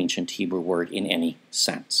be an ancient Hebrew word in any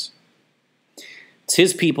sense. It's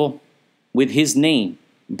his people with his name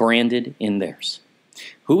branded in theirs.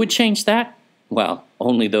 Who would change that? Well,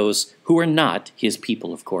 only those who are not his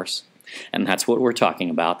people, of course. And that's what we're talking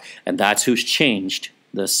about, and that's who's changed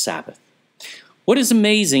the Sabbath. What is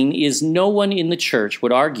amazing is no one in the church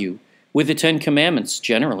would argue with the Ten Commandments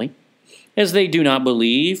generally, as they do not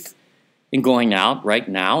believe in going out right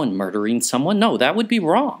now and murdering someone. No, that would be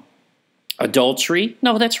wrong. Adultery?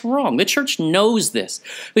 No, that's wrong. The church knows this.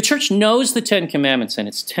 The church knows the Ten Commandments and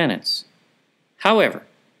its tenets. However,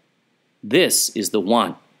 this is the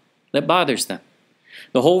one that bothers them.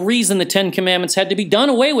 The whole reason the Ten Commandments had to be done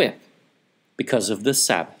away with, because of the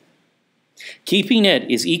Sabbath. Keeping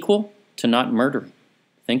it is equal to not murdering.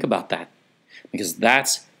 Think about that, because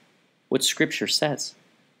that's what Scripture says.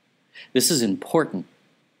 This is important.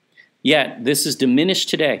 Yet, this is diminished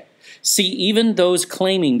today. See, even those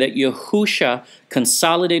claiming that Yahusha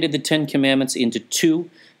consolidated the Ten Commandments into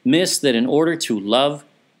two miss that in order to love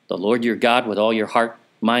the Lord your God with all your heart,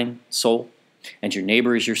 mind, soul, and your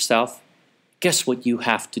neighbor as yourself, guess what you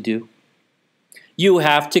have to do? You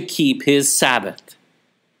have to keep his Sabbath.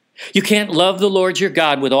 You can't love the Lord your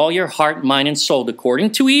God with all your heart, mind, and soul,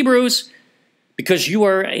 according to Hebrews, because you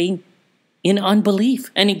are in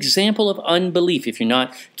unbelief, an example of unbelief if you're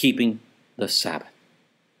not keeping the Sabbath.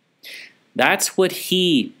 That's what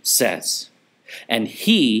he says. And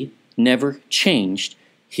he never changed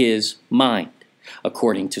his mind,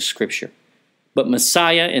 according to Scripture. But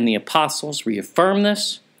Messiah and the apostles reaffirm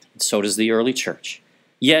this, and so does the early church.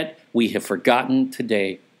 Yet we have forgotten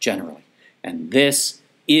today generally. And this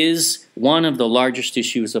is one of the largest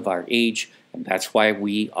issues of our age, and that's why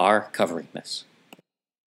we are covering this.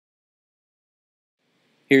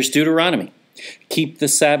 Here's Deuteronomy. Keep the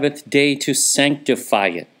Sabbath day to sanctify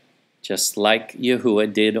it, just like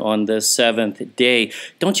Yahuwah did on the seventh day.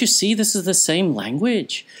 Don't you see this is the same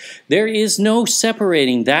language? There is no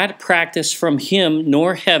separating that practice from him,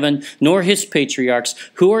 nor heaven, nor his patriarchs,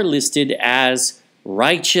 who are listed as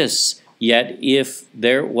righteous. Yet if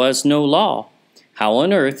there was no law, how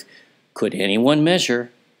on earth could anyone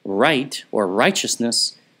measure right or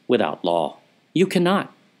righteousness without law? You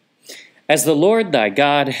cannot. As the Lord thy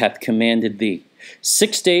God hath commanded thee,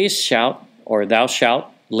 6 days thou shalt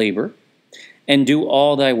labor, and do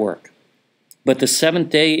all thy work. But the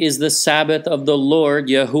seventh day is the Sabbath of the Lord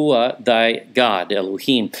Yahuwah thy God,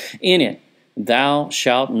 Elohim. In it thou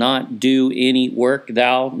shalt not do any work,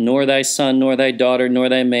 thou, nor thy son, nor thy daughter, nor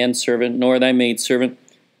thy manservant, nor thy maidservant,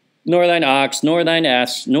 nor thine ox, nor thine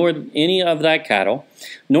ass, nor any of thy cattle,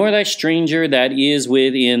 nor thy stranger that is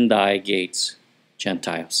within thy gates,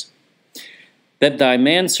 Gentiles, that thy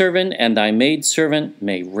manservant and thy maidservant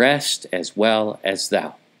may rest as well as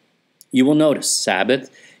thou. You will notice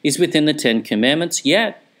Sabbath is within the Ten Commandments,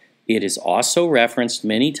 yet it is also referenced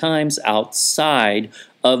many times outside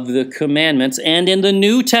of the commandments and in the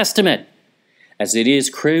New Testament, as it is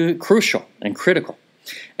crucial and critical,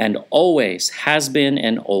 and always has been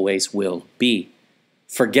and always will be.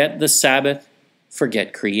 Forget the Sabbath,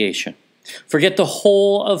 forget creation. Forget the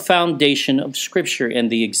whole of foundation of Scripture and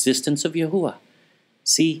the existence of Yahuwah.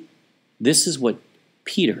 See, this is what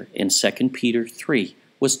Peter in 2 Peter 3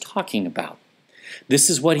 was talking about. This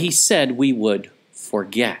is what he said we would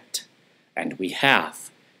forget, and we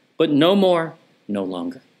have, but no more, no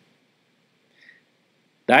longer.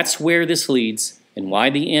 That's where this leads and why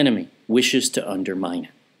the enemy wishes to undermine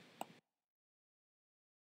it.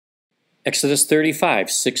 Exodus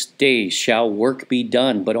 35, 6 days shall work be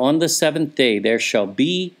done, but on the seventh day there shall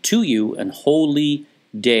be to you an holy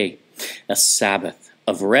day, a Sabbath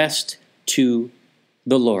of rest to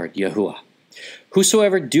the Lord Yahuwah.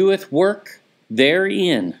 Whosoever doeth work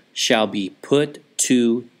therein shall be put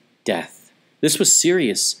to death. This was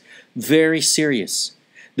serious, very serious.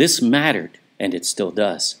 This mattered, and it still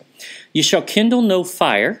does. You shall kindle no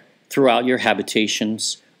fire throughout your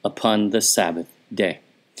habitations upon the Sabbath day.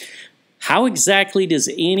 How exactly does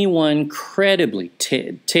anyone credibly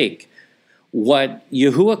take what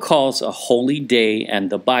Yahuwah calls a holy day and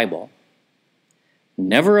the Bible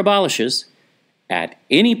never abolishes at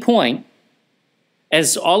any point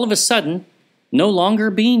as all of a sudden no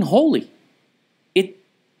longer being holy? It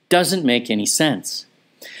doesn't make any sense.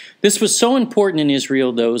 This was so important in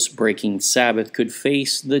Israel, those breaking Sabbath could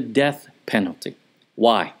face the death penalty.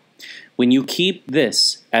 Why? When you keep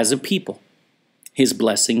this as a people, his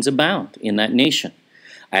blessings abound in that nation.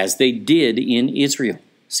 as they did in Israel.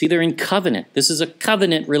 See, they're in covenant. This is a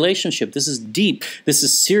covenant relationship. This is deep. This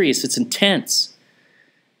is serious. It's intense.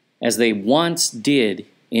 As they once did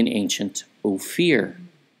in ancient Ophir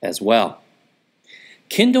as well.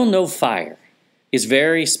 Kindle no fire is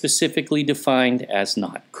very specifically defined as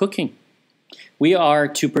not cooking. We are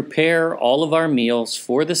to prepare all of our meals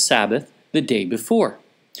for the Sabbath the day before.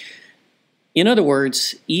 In other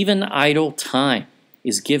words, even idle time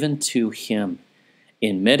is given to Him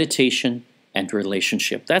in meditation and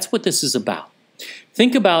relationship. That's what this is about.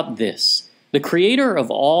 Think about this. The Creator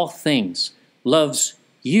of all things loves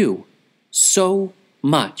you so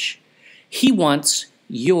much. He wants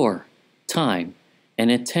your time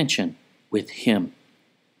and attention with Him.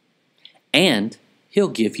 And He'll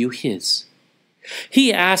give you His.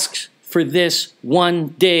 He asks for this one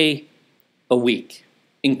day a week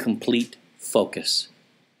in complete focus.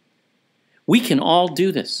 We can all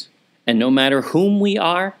do this. And no matter whom we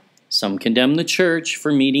are, some condemn the church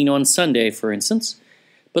for meeting on Sunday, for instance.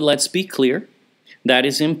 But let's be clear, that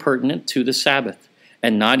is impertinent to the Sabbath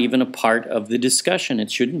and not even a part of the discussion.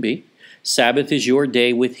 It shouldn't be. Sabbath is your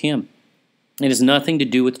day with Him. It has nothing to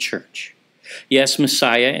do with church. Yes,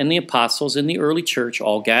 Messiah and the apostles in the early church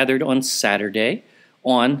all gathered on Saturday,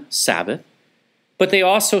 on Sabbath, but they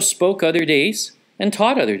also spoke other days and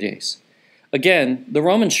taught other days. Again, the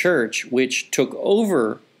Roman church, which took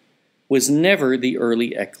over, was never the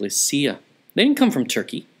early ecclesia. They didn't come from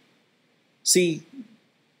Turkey. See,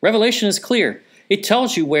 Revelation is clear. It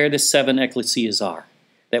tells you where the 7 ecclesias are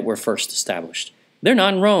that were first established. They're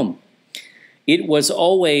not in Rome. It was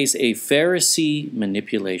always a Pharisee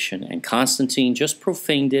manipulation, and Constantine just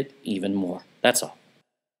profaned it even more. That's all.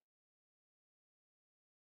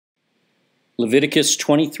 Leviticus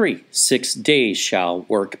 23, 6 days shall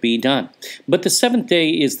work be done. But the 7th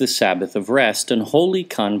day is the Sabbath of rest and holy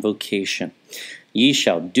convocation. Ye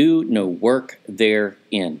shall do no work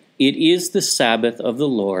therein. It is the Sabbath of the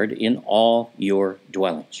Lord in all your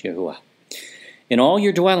dwellings. Yahuwah. In all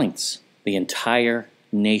your dwellings, the entire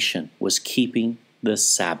nation was keeping the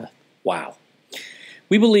Sabbath. Wow.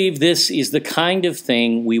 We believe this is the kind of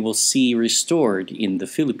thing we will see restored in the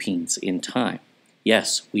Philippines in time.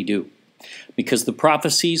 Yes, we do. Because the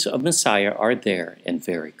prophecies of Messiah are there and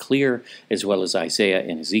very clear, as well as Isaiah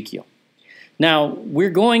and Ezekiel. Now,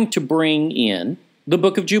 we're going to bring in the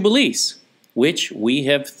book of Jubilees, which we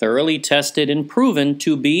have thoroughly tested and proven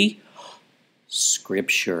to be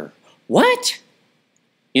Scripture. What?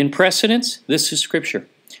 In precedence, this is Scripture.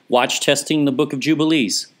 Watch testing the book of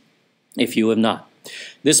Jubilees, if you have not.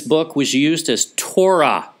 This book was used as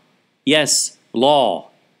Torah. Yes, law.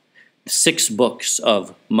 6 books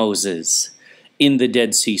of Moses in the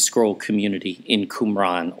Dead Sea Scroll community in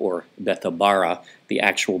Qumran, or Bethabara, the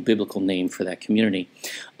actual biblical name for that community,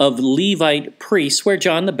 of Levite priests where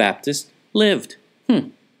John the Baptist lived.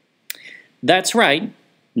 That's right,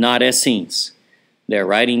 not Essenes. Their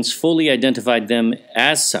writings fully identified them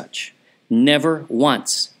as such, never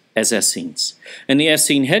once as Essenes. And the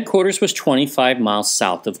Essene headquarters was 25 miles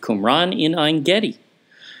south of Qumran in Ein Gedi.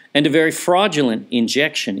 And a very fraudulent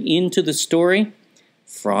injection into the story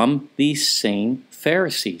from these same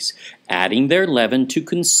Pharisees. Adding their leaven to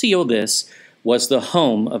conceal this was the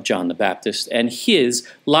home of John the Baptist and his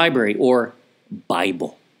library, or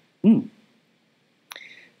Bible,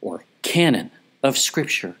 or canon of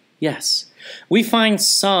Scripture. Yes, we find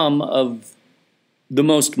some of the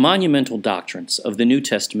most monumental doctrines of the New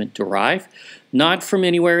Testament derive not from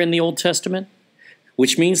anywhere in the Old Testament,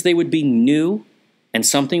 which means they would be new and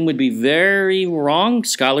something would be very wrong.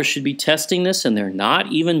 Scholars should be testing this, and they're not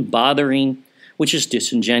even bothering, which is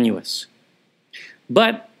disingenuous.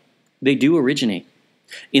 But they do originate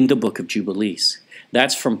in the book of Jubilees.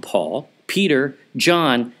 That's from Paul, Peter,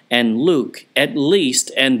 John, and Luke, at least,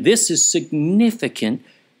 and this is significant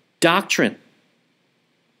doctrine.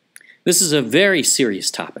 This is a very serious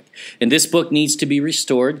topic, and this book needs to be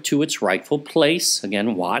restored to its rightful place.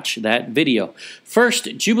 Again, watch that video. First,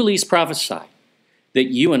 Jubilees prophesied that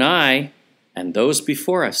you and I, and those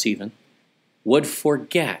before us even, would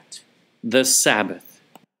forget the Sabbath.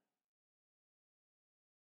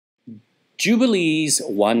 Jubilees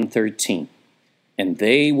 1:13. And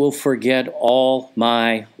they will forget all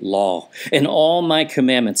my law, and all my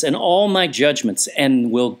commandments, and all my judgments,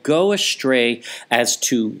 and will go astray as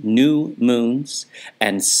to new moons,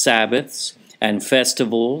 and Sabbaths, and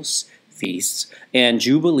festivals, feasts, and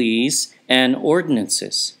jubilees, and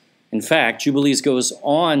ordinances. In fact, Jubilees goes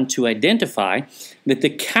on to identify that the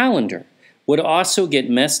calendar would also get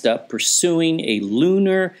messed up pursuing a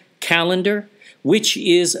lunar calendar, which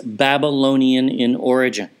is Babylonian in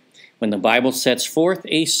origin, when the Bible sets forth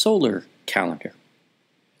a solar calendar.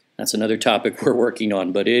 That's another topic we're working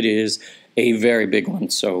on, but it is a very big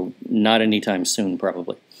one, so not anytime soon,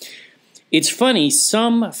 probably. It's funny,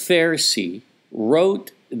 some Pharisee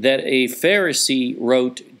wrote that a Pharisee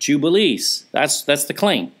wrote Jubilees. That's the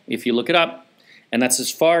claim, if you look it up. And that's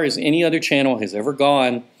as far as any other channel has ever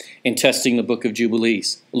gone in testing the book of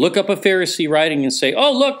Jubilees. Look up a Pharisee writing and say,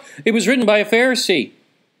 oh, look, it was written by a Pharisee.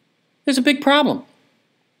 There's a big problem.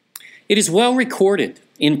 It is well recorded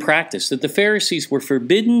in practice that the Pharisees were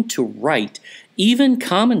forbidden to write even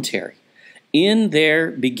commentary in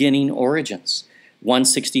their beginning origins,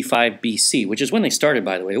 165 BC, which is when they started,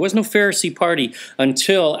 by the way. There was no Pharisee party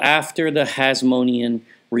until after the Hasmonean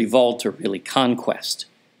revolt, or really conquest.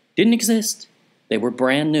 Didn't exist. They were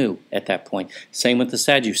brand new at that point. Same with the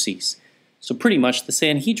Sadducees. So pretty much the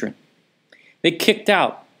Sanhedrin. They kicked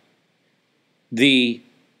out the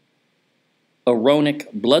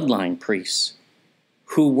Aaronic bloodline priests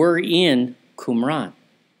who were in Qumran,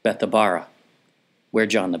 Bethabara, where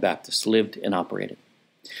John the Baptist lived and operated.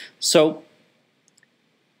 So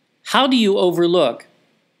how do you overlook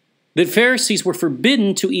that Pharisees were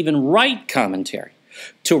forbidden to even write commentary,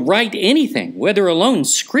 to write anything, whether alone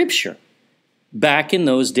Scripture, back in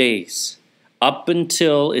those days, up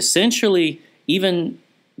until essentially even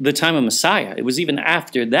the time of Messiah? It was even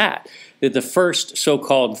after that that the first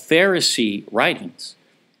so-called Pharisee writings,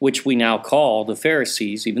 which we now call the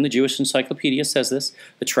Pharisees, even the Jewish Encyclopedia says this,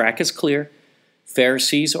 the track is clear,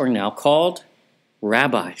 Pharisees are now called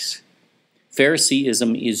rabbis.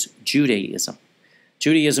 Phariseeism is Judaism.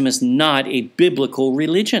 Judaism is not a biblical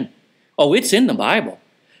religion. Oh, it's in the Bible.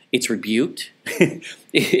 It's rebuked.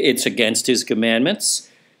 It's against his commandments.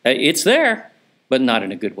 It's there, but not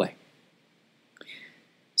in a good way.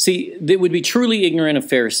 See, they would be truly ignorant of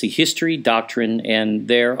Pharisee history, doctrine, and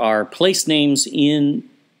there are place names in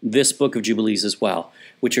this book of Jubilees as well,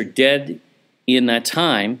 which are dead in that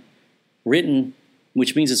time, written,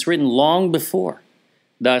 which means it's written long before.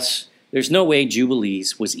 Thus, there's no way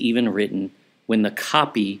Jubilees was even written when the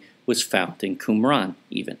copy was found in Qumran,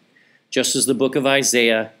 even. Just as the book of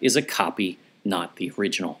Isaiah is a copy, not the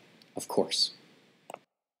original, of course.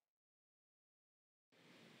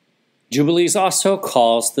 Jubilees also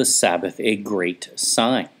calls the Sabbath a great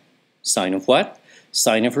sign. Sign of what?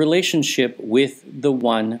 Sign of relationship with the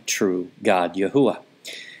one true God, Yahuwah.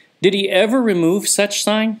 Did he ever remove such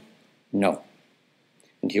sign? No.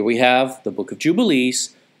 And here we have the book of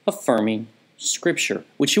Jubilees affirming Scripture,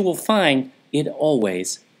 which you will find it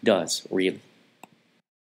always does, really.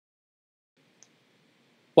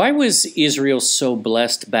 Why was Israel so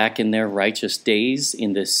blessed back in their righteous days,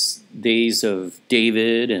 in the days of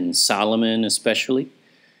David and Solomon especially?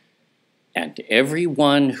 And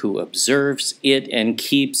everyone who observes it and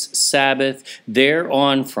keeps Sabbath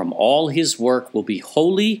thereon from all his work will be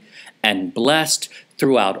holy and blessed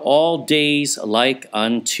throughout all days like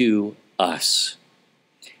unto us.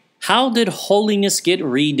 How did holiness get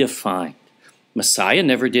redefined? Messiah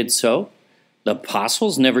never did so. The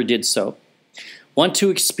apostles never did so. Want to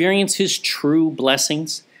experience his true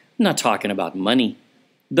blessings? I'm not talking about money,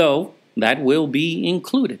 though that will be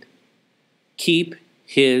included. Keep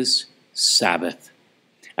his Sabbath.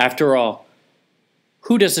 After all,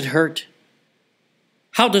 who does it hurt?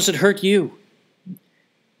 How does it hurt you?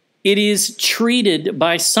 It is treated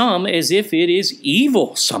by some as if it is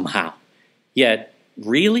evil somehow. Yet,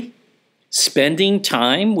 really? Spending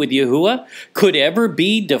time with Yahuwah could ever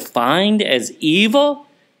be defined as evil?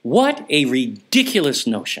 What a ridiculous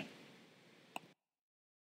notion.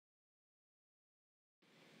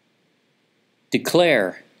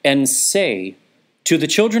 Declare and say to the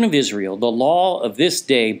children of Israel the law of this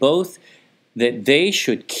day, both that they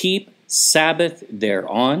should keep Sabbath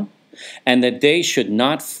thereon, and that they should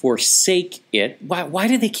not forsake it. Why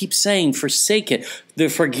do they keep saying forsake it? They're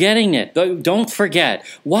forgetting it. Don't forget.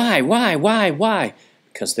 Why?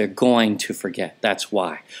 Because they're going to forget. That's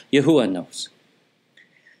why. Yahuwah knows.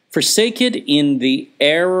 Forsake it in the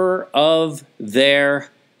error of their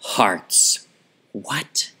hearts.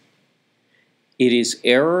 What? It is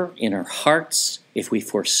error in our hearts if we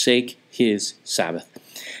forsake his Sabbath.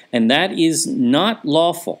 And that is not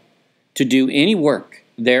lawful to do any work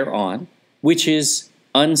thereon, which is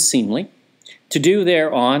unseemly, to do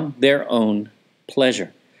thereon their own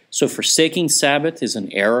pleasure. So forsaking Sabbath is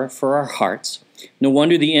an error for our hearts. No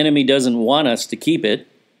wonder the enemy doesn't want us to keep it.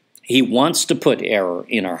 He wants to put error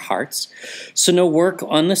in our hearts. So no work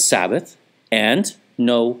on the Sabbath and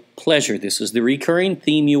no pleasure. This is the recurring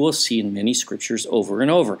theme you will see in many scriptures over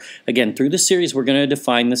and over. Again, through the series, we're going to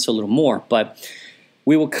define this a little more, but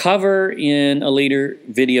we will cover in a later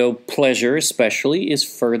video, pleasure especially is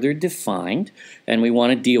further defined, and we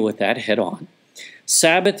want to deal with that head on.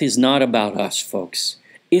 Sabbath is not about us, folks.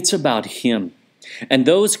 It's about Him. And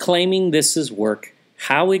those claiming this is work,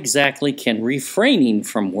 how exactly can refraining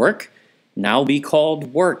from work now be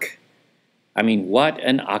called work? I mean, what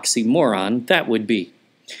an oxymoron that would be.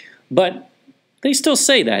 But they still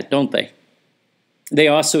say that, don't they? They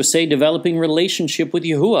also say developing relationship with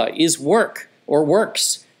Yahuwah is work or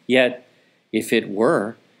works. Yet, if it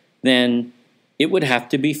were, then it would have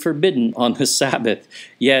to be forbidden on the Sabbath.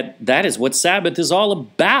 Yet, that is what Sabbath is all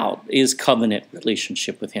about, is covenant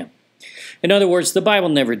relationship with Him. In other words, the Bible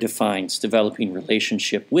never defines developing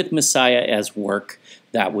relationship with Messiah as work.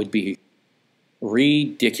 That would be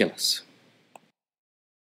ridiculous.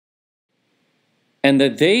 And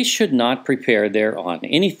that they should not prepare thereon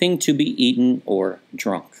anything to be eaten or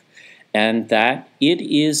drunk, and that it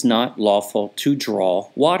is not lawful to draw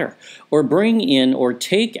water, or bring in or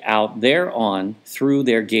take out thereon through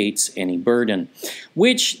their gates any burden,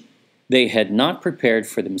 which they had not prepared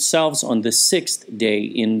for themselves on the 6th day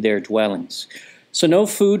in their dwellings. So no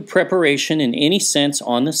food preparation in any sense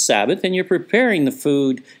on the Sabbath, and you're preparing the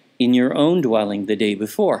food in your own dwelling the day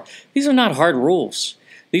before. These are not hard rules.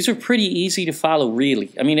 These are pretty easy to follow,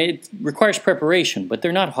 really. I mean, it requires preparation, but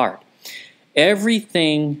they're not hard.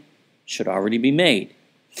 Everything should already be made.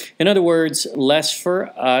 In other words, less for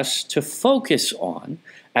us to focus on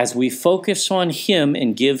as we focus on Him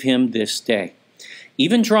and give Him this day.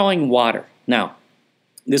 Even drawing water. Now,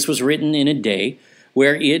 this was written in a day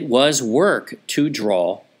where it was work to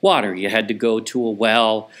draw water. You had to go to a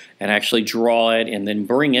well and actually draw it and then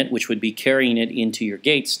bring it, which would be carrying it into your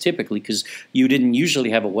gates typically, because you didn't usually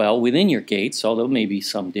have a well within your gates, although maybe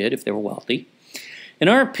some did if they were wealthy. In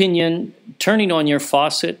our opinion, turning on your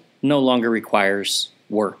faucet no longer requires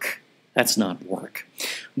work. That's not work.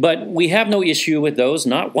 But we have no issue with those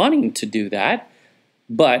not wanting to do that,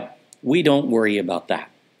 but we don't worry about that.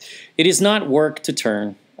 It is not work to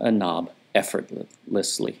turn a knob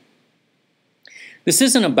effortlessly. This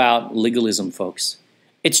isn't about legalism, folks.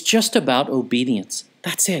 It's just about obedience.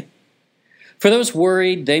 That's it. For those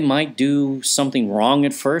worried they might do something wrong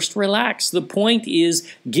at first, relax. The point is,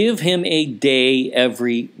 give Him a day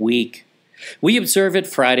every week. We observe it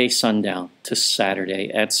Friday sundown to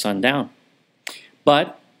Saturday at sundown.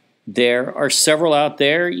 But there are several out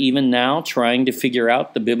there, even now, trying to figure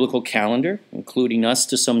out the biblical calendar, including us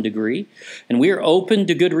to some degree, and we are open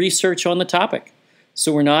to good research on the topic.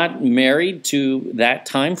 So we're not married to that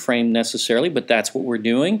time frame necessarily, but that's what we're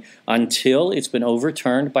doing until it's been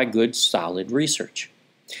overturned by good, solid research.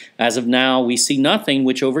 As of now, we see nothing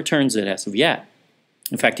which overturns it as of yet.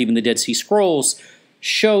 In fact, even the Dead Sea Scrolls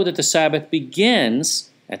show that the Sabbath begins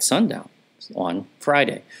at sundown on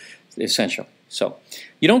Friday, essentially. So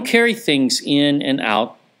you don't carry things in and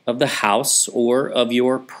out of the house or of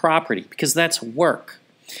your property because that's work.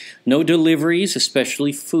 No deliveries,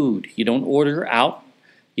 especially food. You don't order out.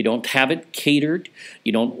 You don't have it catered.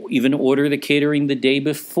 You don't even order the catering the day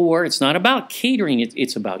before. It's not about catering.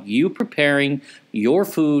 It's about you preparing your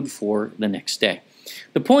food for the next day.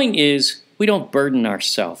 The point is, we don't burden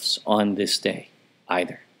ourselves on this day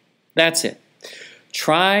either. That's it.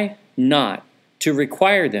 Try not to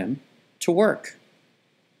require them to work.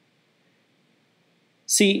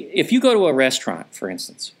 See, if you go to a restaurant, for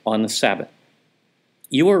instance, on the Sabbath,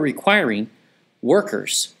 you are requiring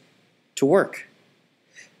workers to work.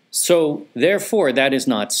 So, therefore, that is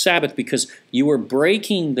not Sabbath because you are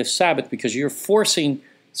breaking the Sabbath because you're forcing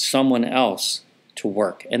someone else to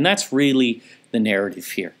work. And that's really the narrative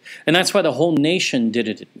here. And that's why the whole nation did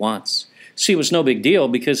it at once. See, it was no big deal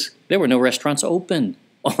because there were no restaurants open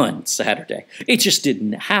on Saturday. It just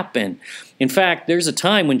didn't happen. In fact, there's a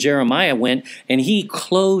time when Jeremiah went and he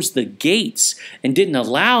closed the gates and didn't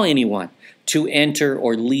allow anyone to enter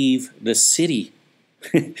or leave the city.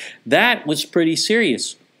 That was pretty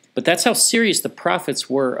serious. But that's how serious the prophets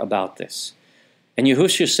were about this. And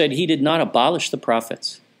Yahushua said he did not abolish the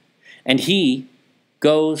prophets. And he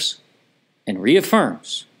goes and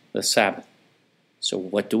reaffirms the Sabbath. So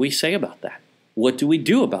what do we say about that? What do we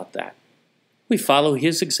do about that? We follow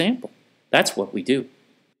his example. That's what we do.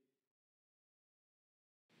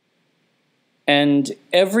 And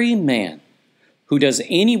every man who does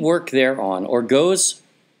any work thereon or goes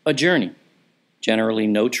a journey, generally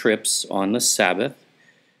no trips on the Sabbath,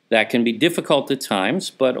 that can be difficult at times,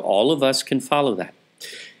 but all of us can follow that.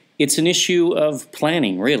 It's an issue of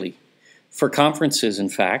planning, really. For conferences, in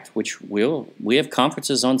fact, which we have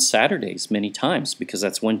conferences on Saturdays many times because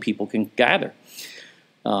that's when people can gather.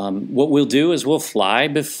 What we'll do is we'll fly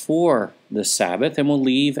before the Sabbath and we'll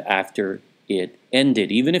leave after it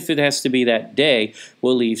ended. Even if it has to be that day,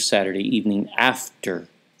 we'll leave Saturday evening after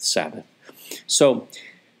Sabbath. So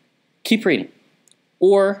keep reading.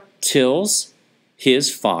 or tills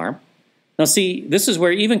his farm. Now see, this is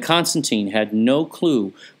where even Constantine had no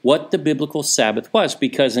clue what the biblical Sabbath was,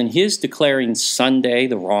 because in his declaring Sunday,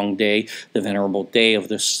 the wrong day, the venerable day of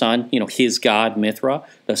the sun, his god Mithra,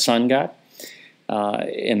 the sun god,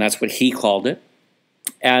 and that's what he called it,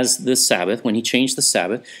 as the Sabbath, when he changed the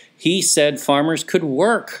Sabbath, he said farmers could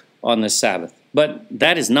work on the Sabbath. But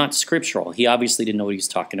that is not scriptural. He obviously didn't know what he was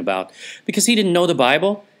talking about because he didn't know the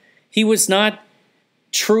Bible. He was not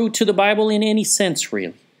true to the Bible in any sense,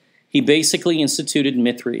 really. He basically instituted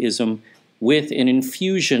Mithraism with an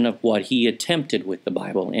infusion of what he attempted with the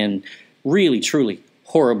Bible, and really, truly,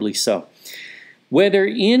 horribly so. Whether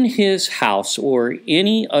in his house or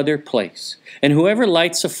any other place, and whoever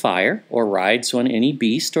lights a fire, or rides on any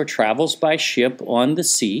beast, or travels by ship on the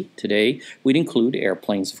sea, today we'd include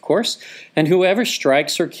airplanes, of course, and whoever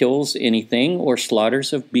strikes or kills anything, or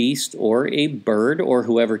slaughters a beast, or a bird, or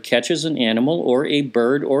whoever catches an animal, or a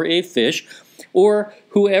bird, or a fish, or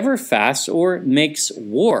whoever fasts or makes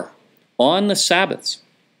war on the Sabbaths,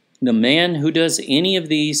 the man who does any of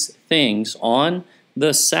these things on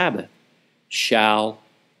the Sabbath shall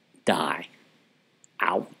die.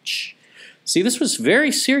 Ouch. See, this was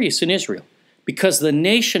very serious in Israel because the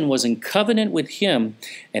nation was in covenant with him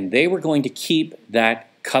and they were going to keep that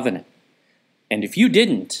covenant. And if you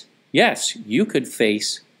didn't, yes, you could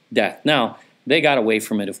face death. Now, they got away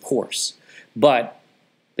from it, of course, but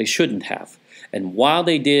they shouldn't have. And while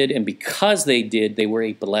they did, and because they did, they were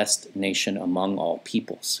a blessed nation among all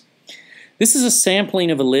peoples. This is a sampling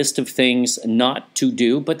of a list of things not to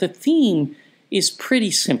do, but the theme is pretty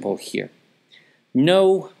simple here.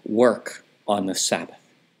 No work on the Sabbath.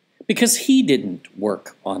 Because he didn't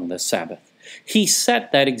work on the Sabbath. He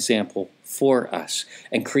set that example for us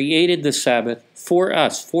and created the Sabbath for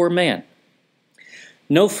us, for man.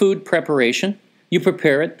 No food preparation. You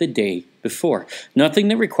prepare it the day before. Nothing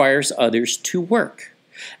that requires others to work.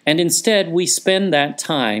 And instead, we spend that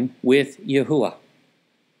time with Yahuwah.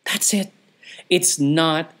 That's it. It's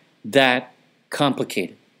not that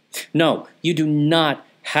complicated. No, you do not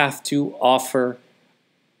have to offer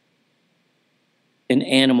an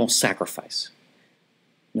animal sacrifice.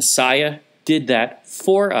 Messiah did that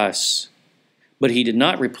for us, but he did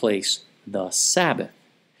not replace the Sabbath.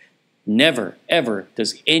 Never, ever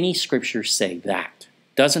does any scripture say that.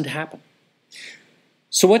 Doesn't happen.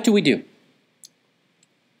 So what do we do?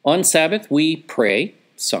 On Sabbath, we pray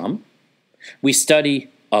some. We study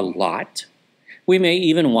a lot. We may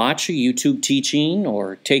even watch a YouTube teaching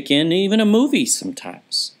or take in even a movie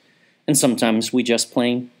sometimes. And sometimes we just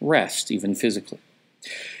plain rest, even physically.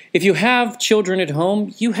 If you have children at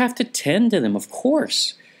home, you have to tend to them, of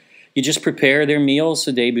course. You just prepare their meals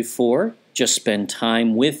the day before. Just spend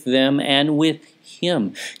time with them and with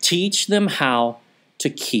him. Teach them how to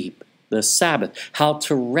keep the Sabbath, how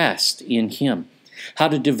to rest in him, how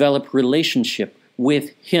to develop relationship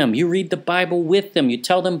with him. You read the Bible with them. You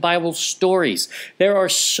tell them Bible stories. There are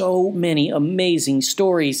so many amazing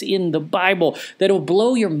stories in the Bible that will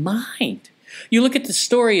blow your mind. You look at the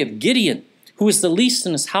story of Gideon, who was the least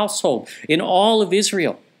in his household in all of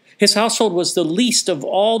Israel. His household was the least of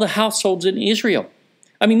all the households in Israel.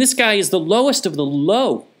 I mean, this guy is the lowest of the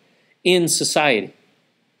low in society.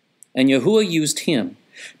 And Yahuwah used him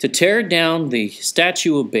to tear down the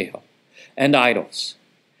statue of Baal and idols.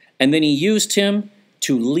 And then he used him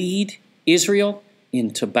to lead Israel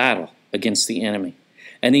into battle against the enemy.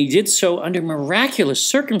 And he did so under miraculous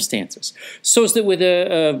circumstances, so that with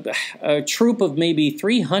a troop of maybe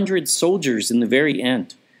 300 soldiers in the very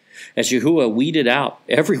end, as Yahuwah weeded out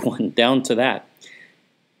everyone down to that,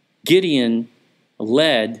 Gideon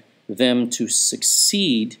led them to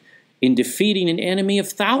succeed in defeating an enemy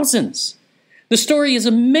of thousands. The story is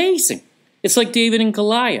amazing. It's like David and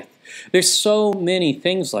Goliath. There's so many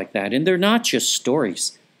things like that, and they're not just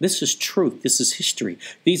stories. This is truth. This is history.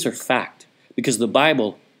 These are fact, because the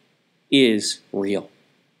Bible is real.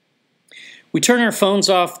 We turn our phones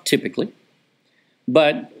off typically,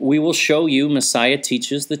 but we will show you Messiah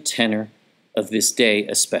teaches the tenor of this day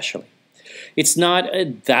especially. It's not a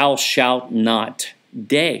thou shalt not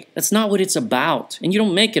day. That's not what it's about, and you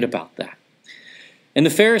don't make it about that. And the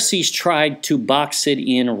Pharisees tried to box it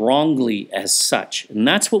in wrongly as such. And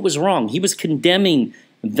that's what was wrong. He was condemning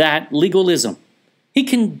that legalism. He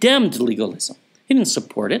condemned legalism. He didn't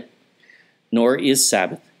support it. Nor is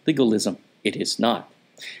Sabbath legalism. It is not.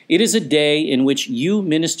 It is a day in which you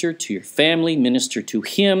minister to your family, minister to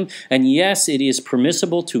him, and yes, it is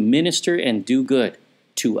permissible to minister and do good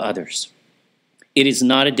to others. It is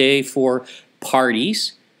not a day for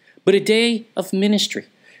parties, but a day of ministry.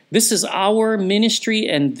 This is our ministry,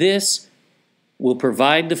 and this will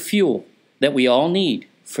provide the fuel that we all need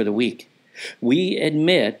for the week. We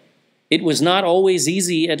admit it was not always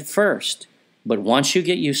easy at first, but once you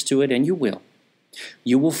get used to it, and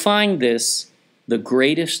you will find this the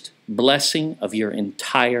greatest blessing of your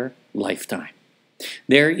entire lifetime.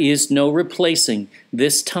 There is no replacing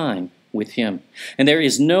this time with Him, and there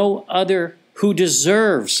is no other who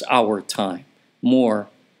deserves our time more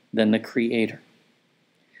than the Creator.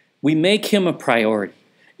 We make Him a priority,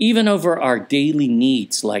 even over our daily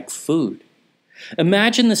needs like food.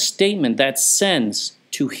 Imagine the statement that sends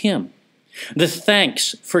to Him, the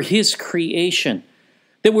thanks for His creation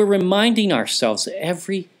that we're reminding ourselves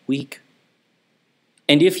every week.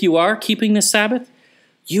 And if you are keeping the Sabbath,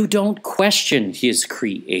 you don't question His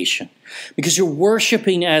creation because you're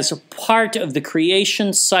worshiping as a part of the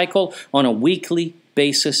creation cycle on a weekly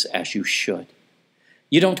basis as you should.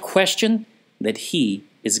 You don't question that He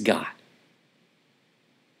is God.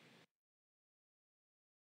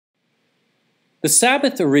 The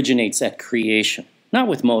Sabbath originates at creation, not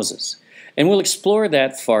with Moses, and we'll explore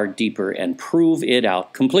that far deeper and prove it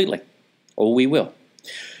out completely. Oh, we will.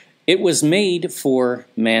 It was made for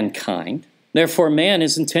mankind, therefore man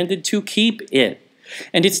is intended to keep it,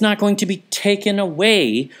 and it's not going to be taken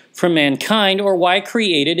away from mankind or why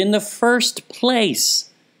created in the first place.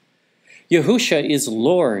 Yahusha is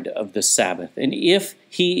Lord of the Sabbath, and if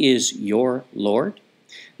He is your Lord,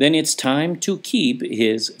 then it's time to keep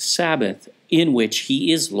His Sabbath, in which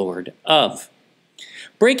He is Lord of.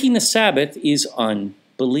 Breaking the Sabbath is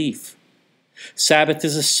unbelief. Sabbath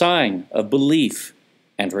is a sign of belief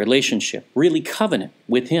and relationship, really covenant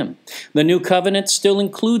with Him. The new covenant still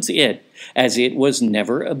includes it, as it was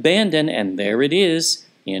never abandoned, and there it is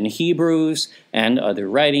in Hebrews and other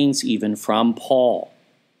writings, even from Paul.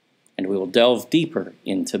 And we will delve deeper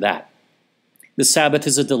into that. The Sabbath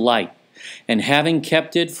is a delight, and having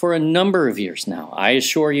kept it for a number of years now, I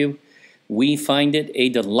assure you, we find it a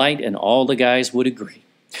delight, and all the guys would agree.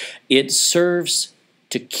 It serves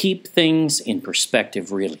to keep things in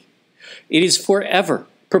perspective, really. It is forever,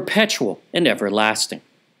 perpetual, and everlasting.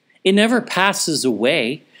 It never passes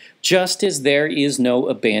away, just as there is no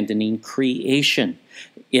abandoning creation.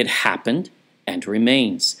 It happened and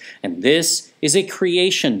remains. And this is a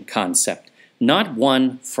creation concept, not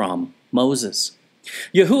one from Moses.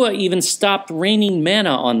 Yahuwah even stopped raining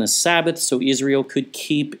manna on the Sabbath so Israel could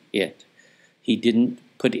keep it. He didn't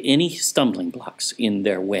put any stumbling blocks in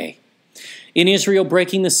their way. In Israel,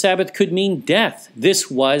 breaking the Sabbath could mean death.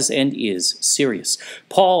 This was and is serious.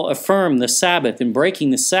 Paul affirmed the Sabbath, and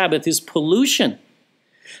breaking the Sabbath is pollution.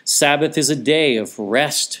 Sabbath is a day of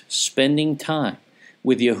rest, spending time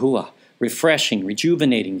with Yahuwah, refreshing,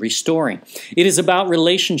 rejuvenating, restoring. It is about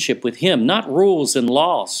relationship with Him, not rules and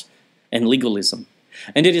laws and legalism.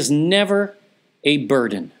 And it is never a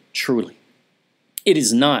burden, truly. It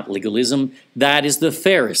is not legalism. That is the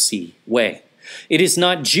Pharisee way. It is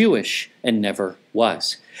not Jewish and never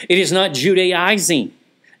was. It is not Judaizing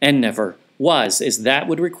and never was, as that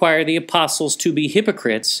would require the apostles to be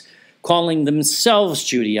hypocrites, calling themselves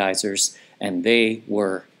Judaizers, and they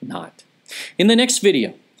were not. In the next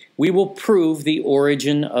video, we will prove the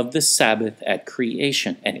origin of the Sabbath at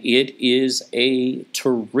creation, and it is a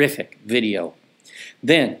terrific video.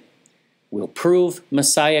 Then, we'll prove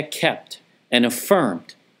Messiah kept and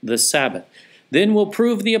affirmed the Sabbath. Then we'll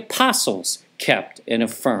prove the apostles kept and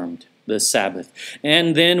affirmed the Sabbath.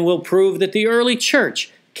 And then we'll prove that the early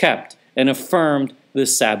church kept and affirmed the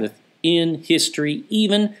Sabbath in history,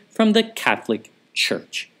 even from the Catholic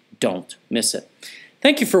Church. Don't miss it.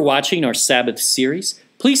 Thank you for watching our Sabbath series.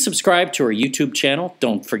 Please subscribe to our YouTube channel.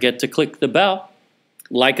 Don't forget to click the bell.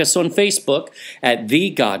 Like us on Facebook at The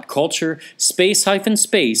God Culture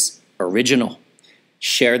 _original.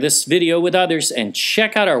 Share this video with others and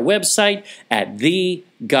check out our website at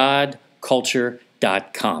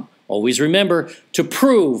thegodculture.com. Always remember to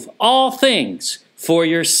prove all things for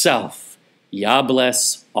yourself. Yah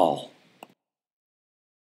bless all.